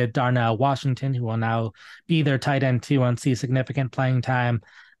 They added Darnell Washington, who will now be their tight end 2 and see significant playing time.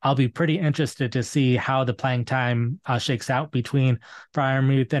 I'll be pretty interested to see how the playing time shakes out between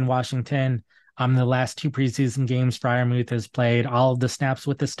Freiermuth and Washington. The last 2 preseason games, Freiermuth has played all of the snaps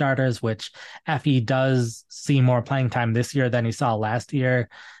with the starters, which if he does see more playing time this year than he saw last year,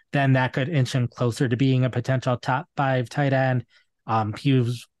 then that could inch him closer to being a potential top 5 tight end. He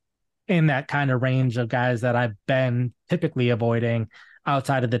was in that kind of range of guys that I've been typically avoiding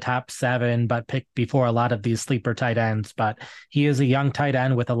outside of the top 7, but picked before a lot of these sleeper tight ends. But he is a young tight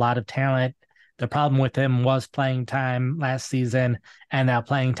end with a lot of talent. The problem with him was playing time last season, and that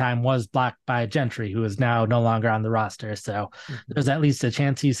playing time was blocked by Gentry, who is now no longer on the roster. So there's at least a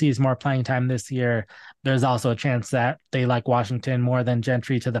chance he sees more playing time this year. There's also a chance that they like Washington more than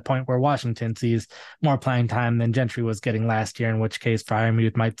Gentry, to the point where Washington sees more playing time than Gentry was getting last year, in which case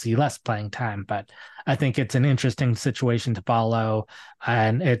Freiermuth might see less playing time. But I think it's an interesting situation to follow,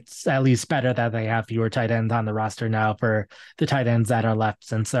 and it's at least better that they have fewer tight ends on the roster now for the tight ends that are left,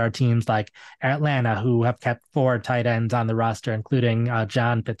 since there are teams like Atlanta who have kept 4 tight ends on the roster, including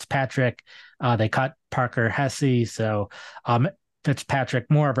John Fitzpatrick. They cut Parker Hesse. So Fitzpatrick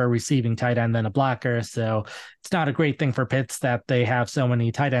more of a receiving tight end than a blocker. So it's not a great thing for Pitts that they have so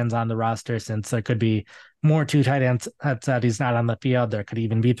many tight ends on the roster, since there could be more 2 tight ends sets that he's not on the field. There could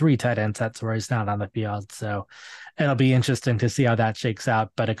even be 3 tight end sets where he's not on the field. So it'll be interesting to see how that shakes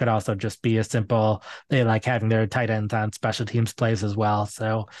out. But it could also just be a simple, they like having their tight ends on special teams plays as well.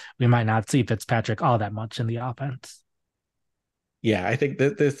 So we might not see Fitzpatrick all that much in the offense. Yeah, I think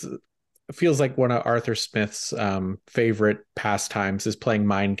that this feels like one of Arthur Smith's favorite pastimes is playing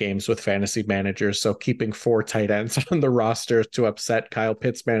mind games with fantasy managers. So keeping 4 tight ends on the roster to upset Kyle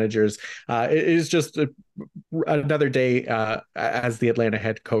Pitts managers is just another day as the Atlanta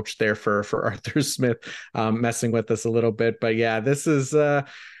head coach there for Arthur Smith, messing with us a little bit. But yeah, this is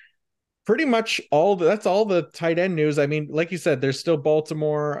pretty much that's all the tight end news. I mean, like you said, there's still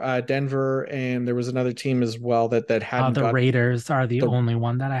Baltimore, Denver, and there was another team as well that hadn't. The Raiders are the only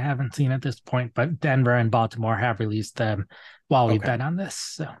one that I haven't seen at this point, but Denver and Baltimore have released them while we've been on this.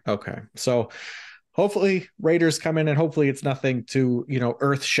 So. Okay, so hopefully Raiders come in, and hopefully it's nothing too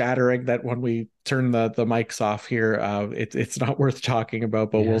earth shattering that when we turn the mics off here, it's not worth talking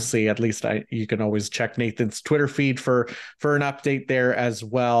about, but we'll see. At least you can always check Nathan's Twitter feed for an update there as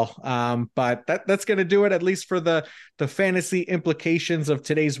well. But that's going to do it, at least for the fantasy implications of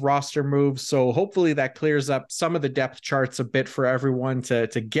today's roster moves. So hopefully that clears up some of the depth charts a bit for everyone to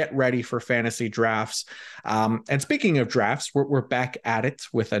get ready for fantasy drafts. And speaking of drafts, we're back at it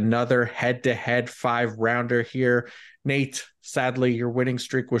with another head-to-head 5-rounder here. Nate, sadly, your winning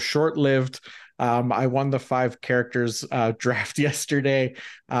streak was short-lived. I won the 5 characters draft yesterday,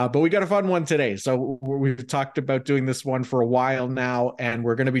 but we got a fun one today. So we've talked about doing this one for a while now, and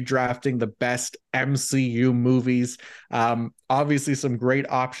we're going to be drafting the best MCU movies. Obviously, some great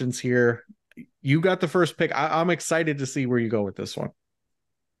options here. You got the first pick. I'm excited to see where you go with this one.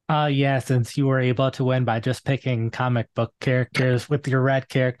 Yeah, since you were able to win by just picking comic book characters with your red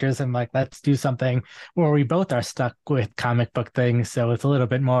characters, I'm like, let's do something where we both are stuck with comic book things. So it's a little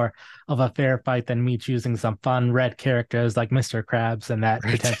bit more of a fair fight than me choosing some fun red characters like Mr. Krabs and that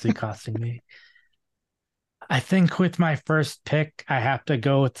potentially costing me. I think with my first pick, I have to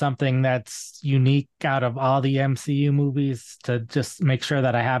go with something that's unique out of all the MCU movies to just make sure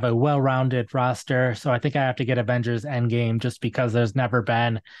that I have a well-rounded roster. So I think I have to get Avengers Endgame, just because there's never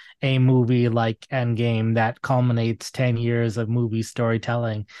been a movie like Endgame that culminates 10 years of movie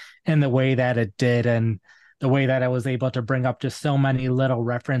storytelling in the way that it did, and the way that I was able to bring up just so many little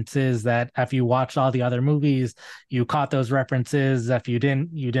references that if you watched all the other movies, you caught those references. If you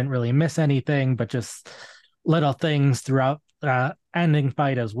didn't, you didn't really miss anything, but just little things throughout ending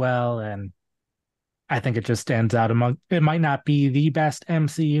fight as well. And I think it just stands out among, it might not be the best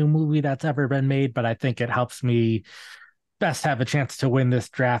MCU movie that's ever been made, but I think it helps me best have a chance to win this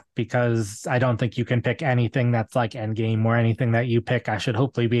draft, because I don't think you can pick anything that's like Endgame, or anything that you pick, I should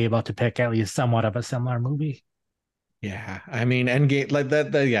hopefully be able to pick at least somewhat of a similar movie. Yeah, I mean, Endgame, like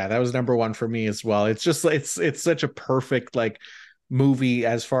that that was number 1 for me as well. It's just it's such a perfect movie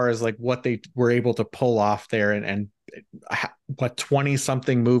as far as what they were able to pull off there, and what 20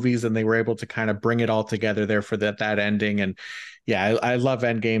 something movies, and they were able to kind of bring it all together there for that ending. And yeah, I love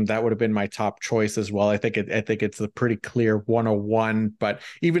Endgame. That would have been my top choice as well. I think it's a pretty clear 101, but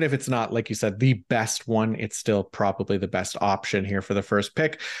even if it's not, like you said, the best one, it's still probably the best option here for the first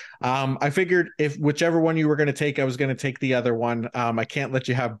pick. I figured if whichever one you were going to take, I was going to take the other one. I can't let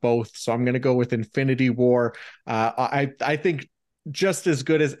you have both, so I'm going to go with Infinity War. I think just as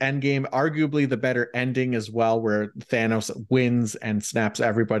good as Endgame, arguably the better ending as well, where Thanos wins and snaps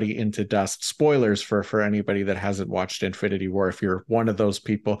everybody into dust. Spoilers for anybody that hasn't watched Infinity War, if you're one of those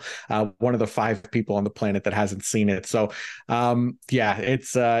people, one of the 5 people on the planet that hasn't seen it. So yeah, it's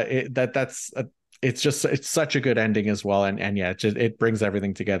such a good ending as well. And yeah, it brings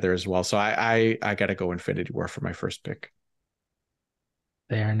everything together as well. So I got to go Infinity War for my first pick.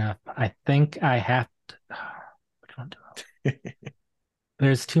 Fair enough. I think I have to... Which one do I...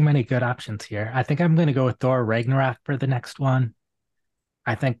 There's too many good options here. I think I'm going to go with Thor Ragnarok for the next one.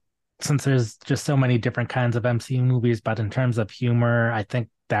 I think since there's just so many different kinds of MCU movies, but in terms of humor, I think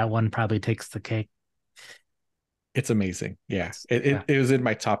that one probably takes the cake. It's amazing. Yeah. It was in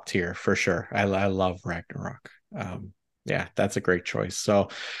my top tier for sure. I love Ragnarok. Yeah, that's a great choice. So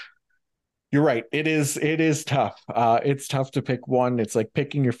you're right. It is tough. It's tough to pick one. It's like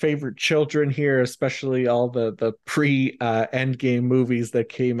picking your favorite children here, especially all the pre Endgame movies that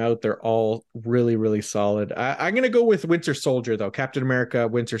came out. They're all really, really solid. I'm going to go with Winter Soldier, though. Captain America,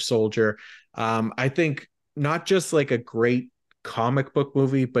 Winter Soldier. I think not just a great comic book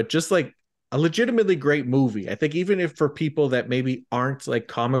movie, but just a legitimately great movie. I think even if for people that maybe aren't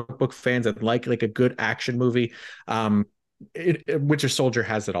comic book fans and like a good action movie, Winter Soldier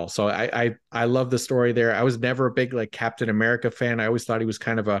has it all. So I love the story there. I was never a big like Captain America fan. I always thought he was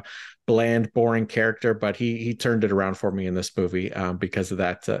kind of a bland, boring character, but he turned it around for me in this movie because of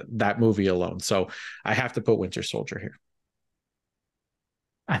that movie alone. So I have to put Winter Soldier here.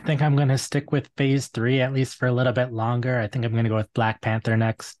 I think I'm going to stick with phase three, at least for a little bit longer. I think I'm going to go with Black Panther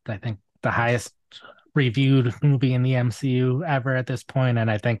next. I think the highest reviewed movie in the MCU ever at this point. And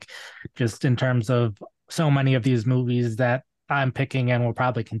I think just in terms of so many of these movies that I'm picking and will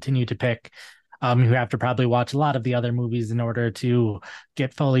probably continue to pick, you have to probably watch a lot of the other movies in order to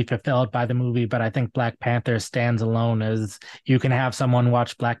get fully fulfilled by the movie. But I think Black Panther stands alone as you can have someone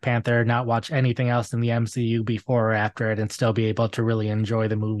watch Black Panther, not watch anything else in the MCU before or after it, and still be able to really enjoy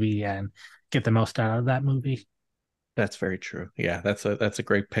the movie and get the most out of that movie. That's very true. Yeah, that's a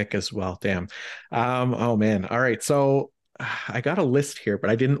great pick as well. Damn. Oh man. All right. So I got a list here,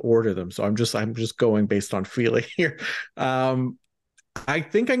 but I didn't order them. So I'm just going based on feeling here. I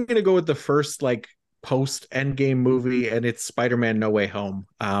think I'm gonna go with the first like post Endgame movie, and it's Spider-Man No Way Home.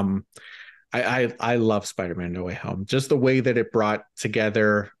 I love Spider-Man No Way Home. Just the way that it brought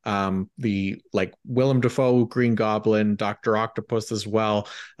together the like Willem Dafoe, Green Goblin, Dr. Octopus as well,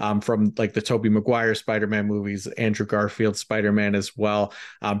 from like the Tobey Maguire Spider-Man movies, Andrew Garfield Spider-Man as well.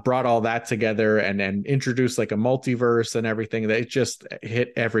 Brought all that together and introduced like a multiverse and everything. That it just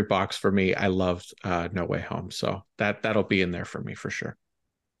hit every box for me. I loved No Way Home. So that'll be in there for me for sure.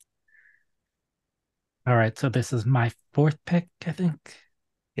 All right, so this is my fourth pick, I think.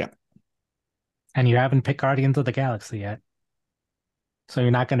 Yeah. And you haven't picked Guardians of the Galaxy yet. So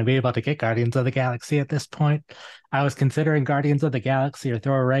you're not going to be able to get Guardians of the Galaxy at this point. I was considering Guardians of the Galaxy or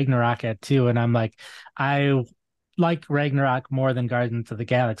Thor Ragnarok at two, and I'm like, I like Ragnarok more than Guardians of the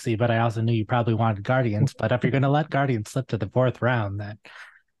Galaxy, but I also knew you probably wanted Guardians. But if you're going to let Guardians slip to the fourth round, then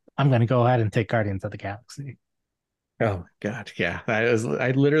I'm going to go ahead and take Guardians of the Galaxy. Oh my God. Yeah.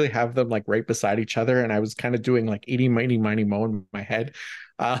 I literally have them like right beside each other, and I was kind of doing like eating miny mo in my head.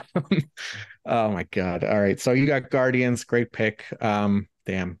 Um, oh my God. All right. So you got Guardians, great pick.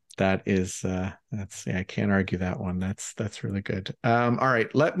 Damn, that is that's yeah, I can't argue that one. That's really good. All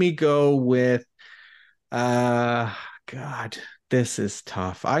right, let me go with God, this is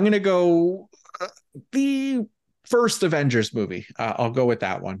tough. I'm gonna go the first Avengers movie. I'll go with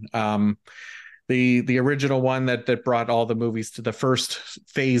that one. The original one that brought all the movies to the first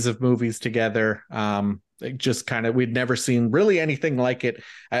phase of movies together. Just kind of, we'd never seen really anything like it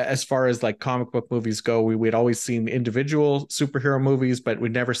as far as like comic book movies go. We'd always seen individual superhero movies, but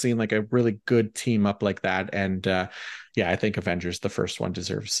we'd never seen like a really good team up like that. And yeah, I think Avengers, the first one,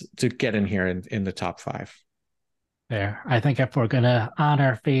 deserves to get in here in the top five. There. I think if we're going to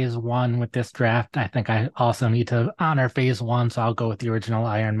honor phase one with this draft, I think I also need to honor phase one. So I'll go with the original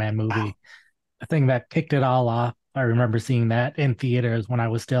Iron Man movie. Wow. The thing that kicked it all off, I remember seeing that in theaters when I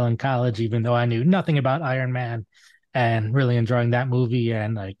was still in college, even though I knew nothing about Iron Man, and really enjoying that movie,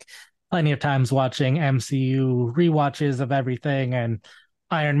 and like plenty of times watching MCU rewatches of everything, and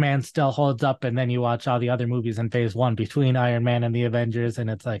Iron Man still holds up. And then you watch all the other movies in phase one between Iron Man and the Avengers, and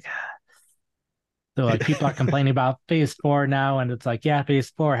it's like, so like people are complaining about phase four now, and it's like, yeah,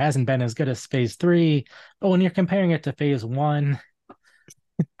 phase four hasn't been as good as phase three. But when you're comparing it to phase one,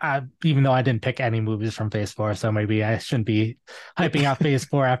 even though I didn't pick any movies from phase four, so maybe I shouldn't be hyping out phase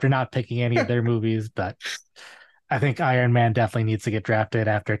four after not picking any of their movies, but I think Iron Man definitely needs to get drafted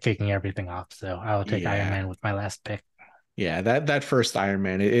after kicking everything off. So I will take Iron Man with my last pick. Yeah, that first Iron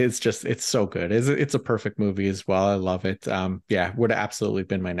Man, it's so good. It's a perfect movie as well. I love it. Yeah, would have absolutely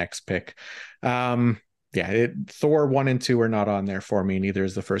been my next pick. Yeah, Thor 1 and 2 are not on there for me. Neither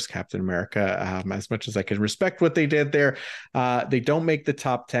is the first Captain America. As much as I can respect what they did there, they don't make the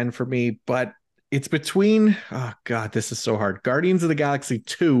top 10 for me. But it's between, oh God, this is so hard. Guardians of the Galaxy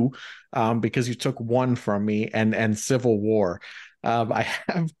 2, because you took one from me, and Civil War. I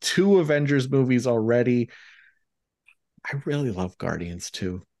have two Avengers movies already. I really love Guardians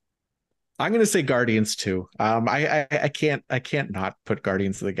 2. I'm going to say Guardians 2. I can't not put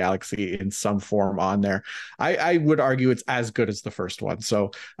Guardians of the Galaxy in some form on there. I would argue it's as good as the first one.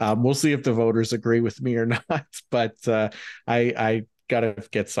 So we'll see if the voters agree with me or not. But I got to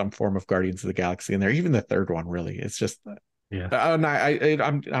get some form of Guardians of the Galaxy in there. Even the third one, really. It's just, yeah. I'm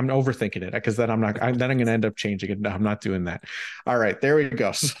overthinking it, because then I'm going to end up changing it. No, I'm not doing that. All right, there we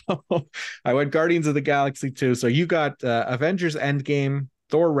go. So I went Guardians of the Galaxy 2. So you got Avengers Endgame,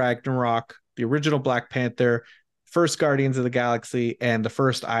 Thor Ragnarok, the original Black Panther, first Guardians of the Galaxy, and the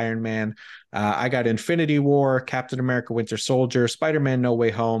first Iron Man. I got Infinity War, Captain America Winter Soldier, Spider-Man No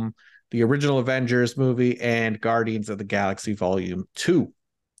Way Home, the original Avengers movie, and Guardians of the Galaxy Volume 2.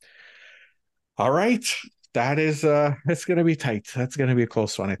 All right. that is it's going to be tight. That's going to be a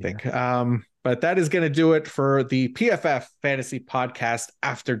close one, I think. But that is going to do it for the PFF Fantasy Podcast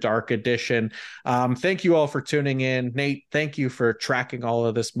After Dark edition. Thank you all for tuning in. Nate, thank you for tracking all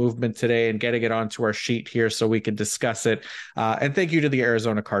of this movement today and getting it onto our sheet here so we can discuss it. And thank you to the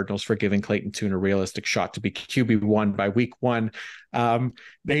Arizona Cardinals for giving Clayton Tune a realistic shot to be QB1 by week 1.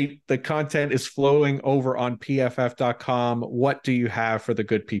 Nate, the content is flowing over on pff.com. What do you have for the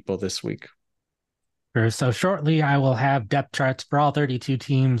good people this week? Sure. So shortly, I will have depth charts for all 32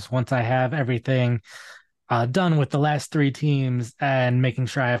 teams once I have everything done with the last 3 teams and making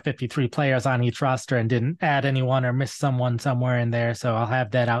sure I have 53 players on each roster and didn't add anyone or miss someone somewhere in there. So I'll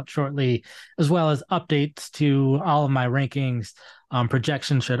have that out shortly, as well as updates to all of my rankings.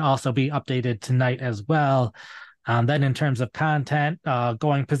 Projections should also be updated tonight as well. Then in terms of content,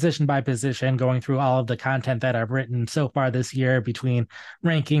 going position by position, going through all of the content that I've written so far this year between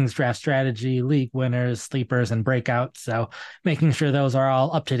rankings, draft strategy, league winners, sleepers, and breakouts. So making sure those are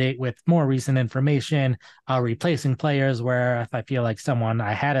all up to date with more recent information, replacing players where if I feel like someone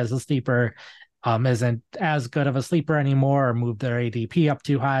I had as a sleeper isn't as good of a sleeper anymore or moved their ADP up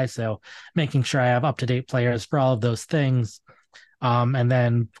too high. So making sure I have up-to-date players for all of those things. And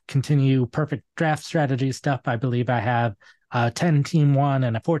then continue perfect draft strategy stuff. I believe I have 10 team 1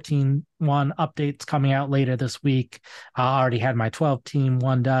 and a 14 1 updates coming out later this week. I already had my 12 team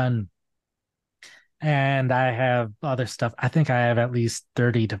 1 done. And I have other stuff. I think I have at least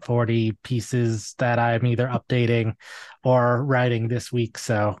 30 to 40 pieces that I'm either updating or writing this week.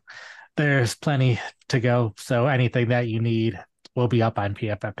 So there's plenty to go. So anything that you need will be up on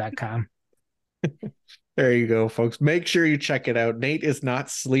pff.com. There you go, folks. Make sure you check it out. Nate is not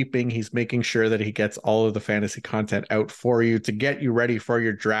sleeping. He's making sure that he gets all of the fantasy content out for you to get you ready for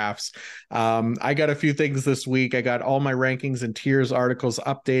your drafts. I got a few things this week. I got all my rankings and tiers articles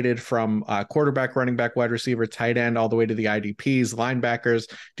updated from quarterback, running back, wide receiver, tight end, all the way to the IDPs, linebackers,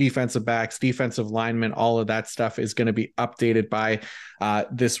 defensive backs, defensive linemen. All of that stuff is going to be updated by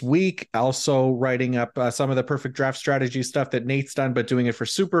this week. Also writing up some of the perfect draft strategy stuff that Nate's done, but doing it for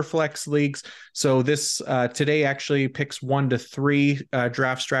super flex leagues. So this today actually picks 1 to 3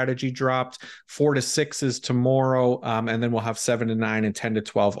 draft strategy dropped. 4 to 6 is tomorrow. And then we'll have 7 to 9 and 10 to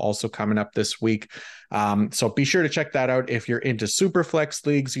 12 also coming up this week. So be sure to check that out if you're into super flex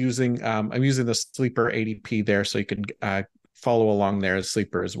leagues using, I'm using the Sleeper ADP there so you can follow along there.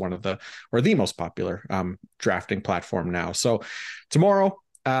 Sleeper is one of the most popular drafting platform now. So tomorrow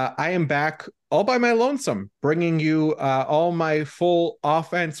I am back all by my lonesome, bringing you all my full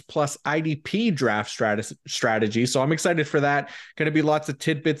offense plus IDP draft strategy. So I'm excited for that. Going to be lots of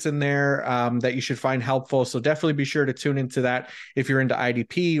tidbits in there that you should find helpful. So definitely be sure to tune into that if you're into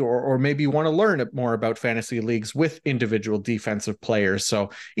IDP or maybe you want to learn more about fantasy leagues with individual defensive players.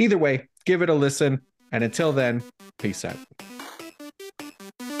 So either way, give it a listen. And until then, peace out.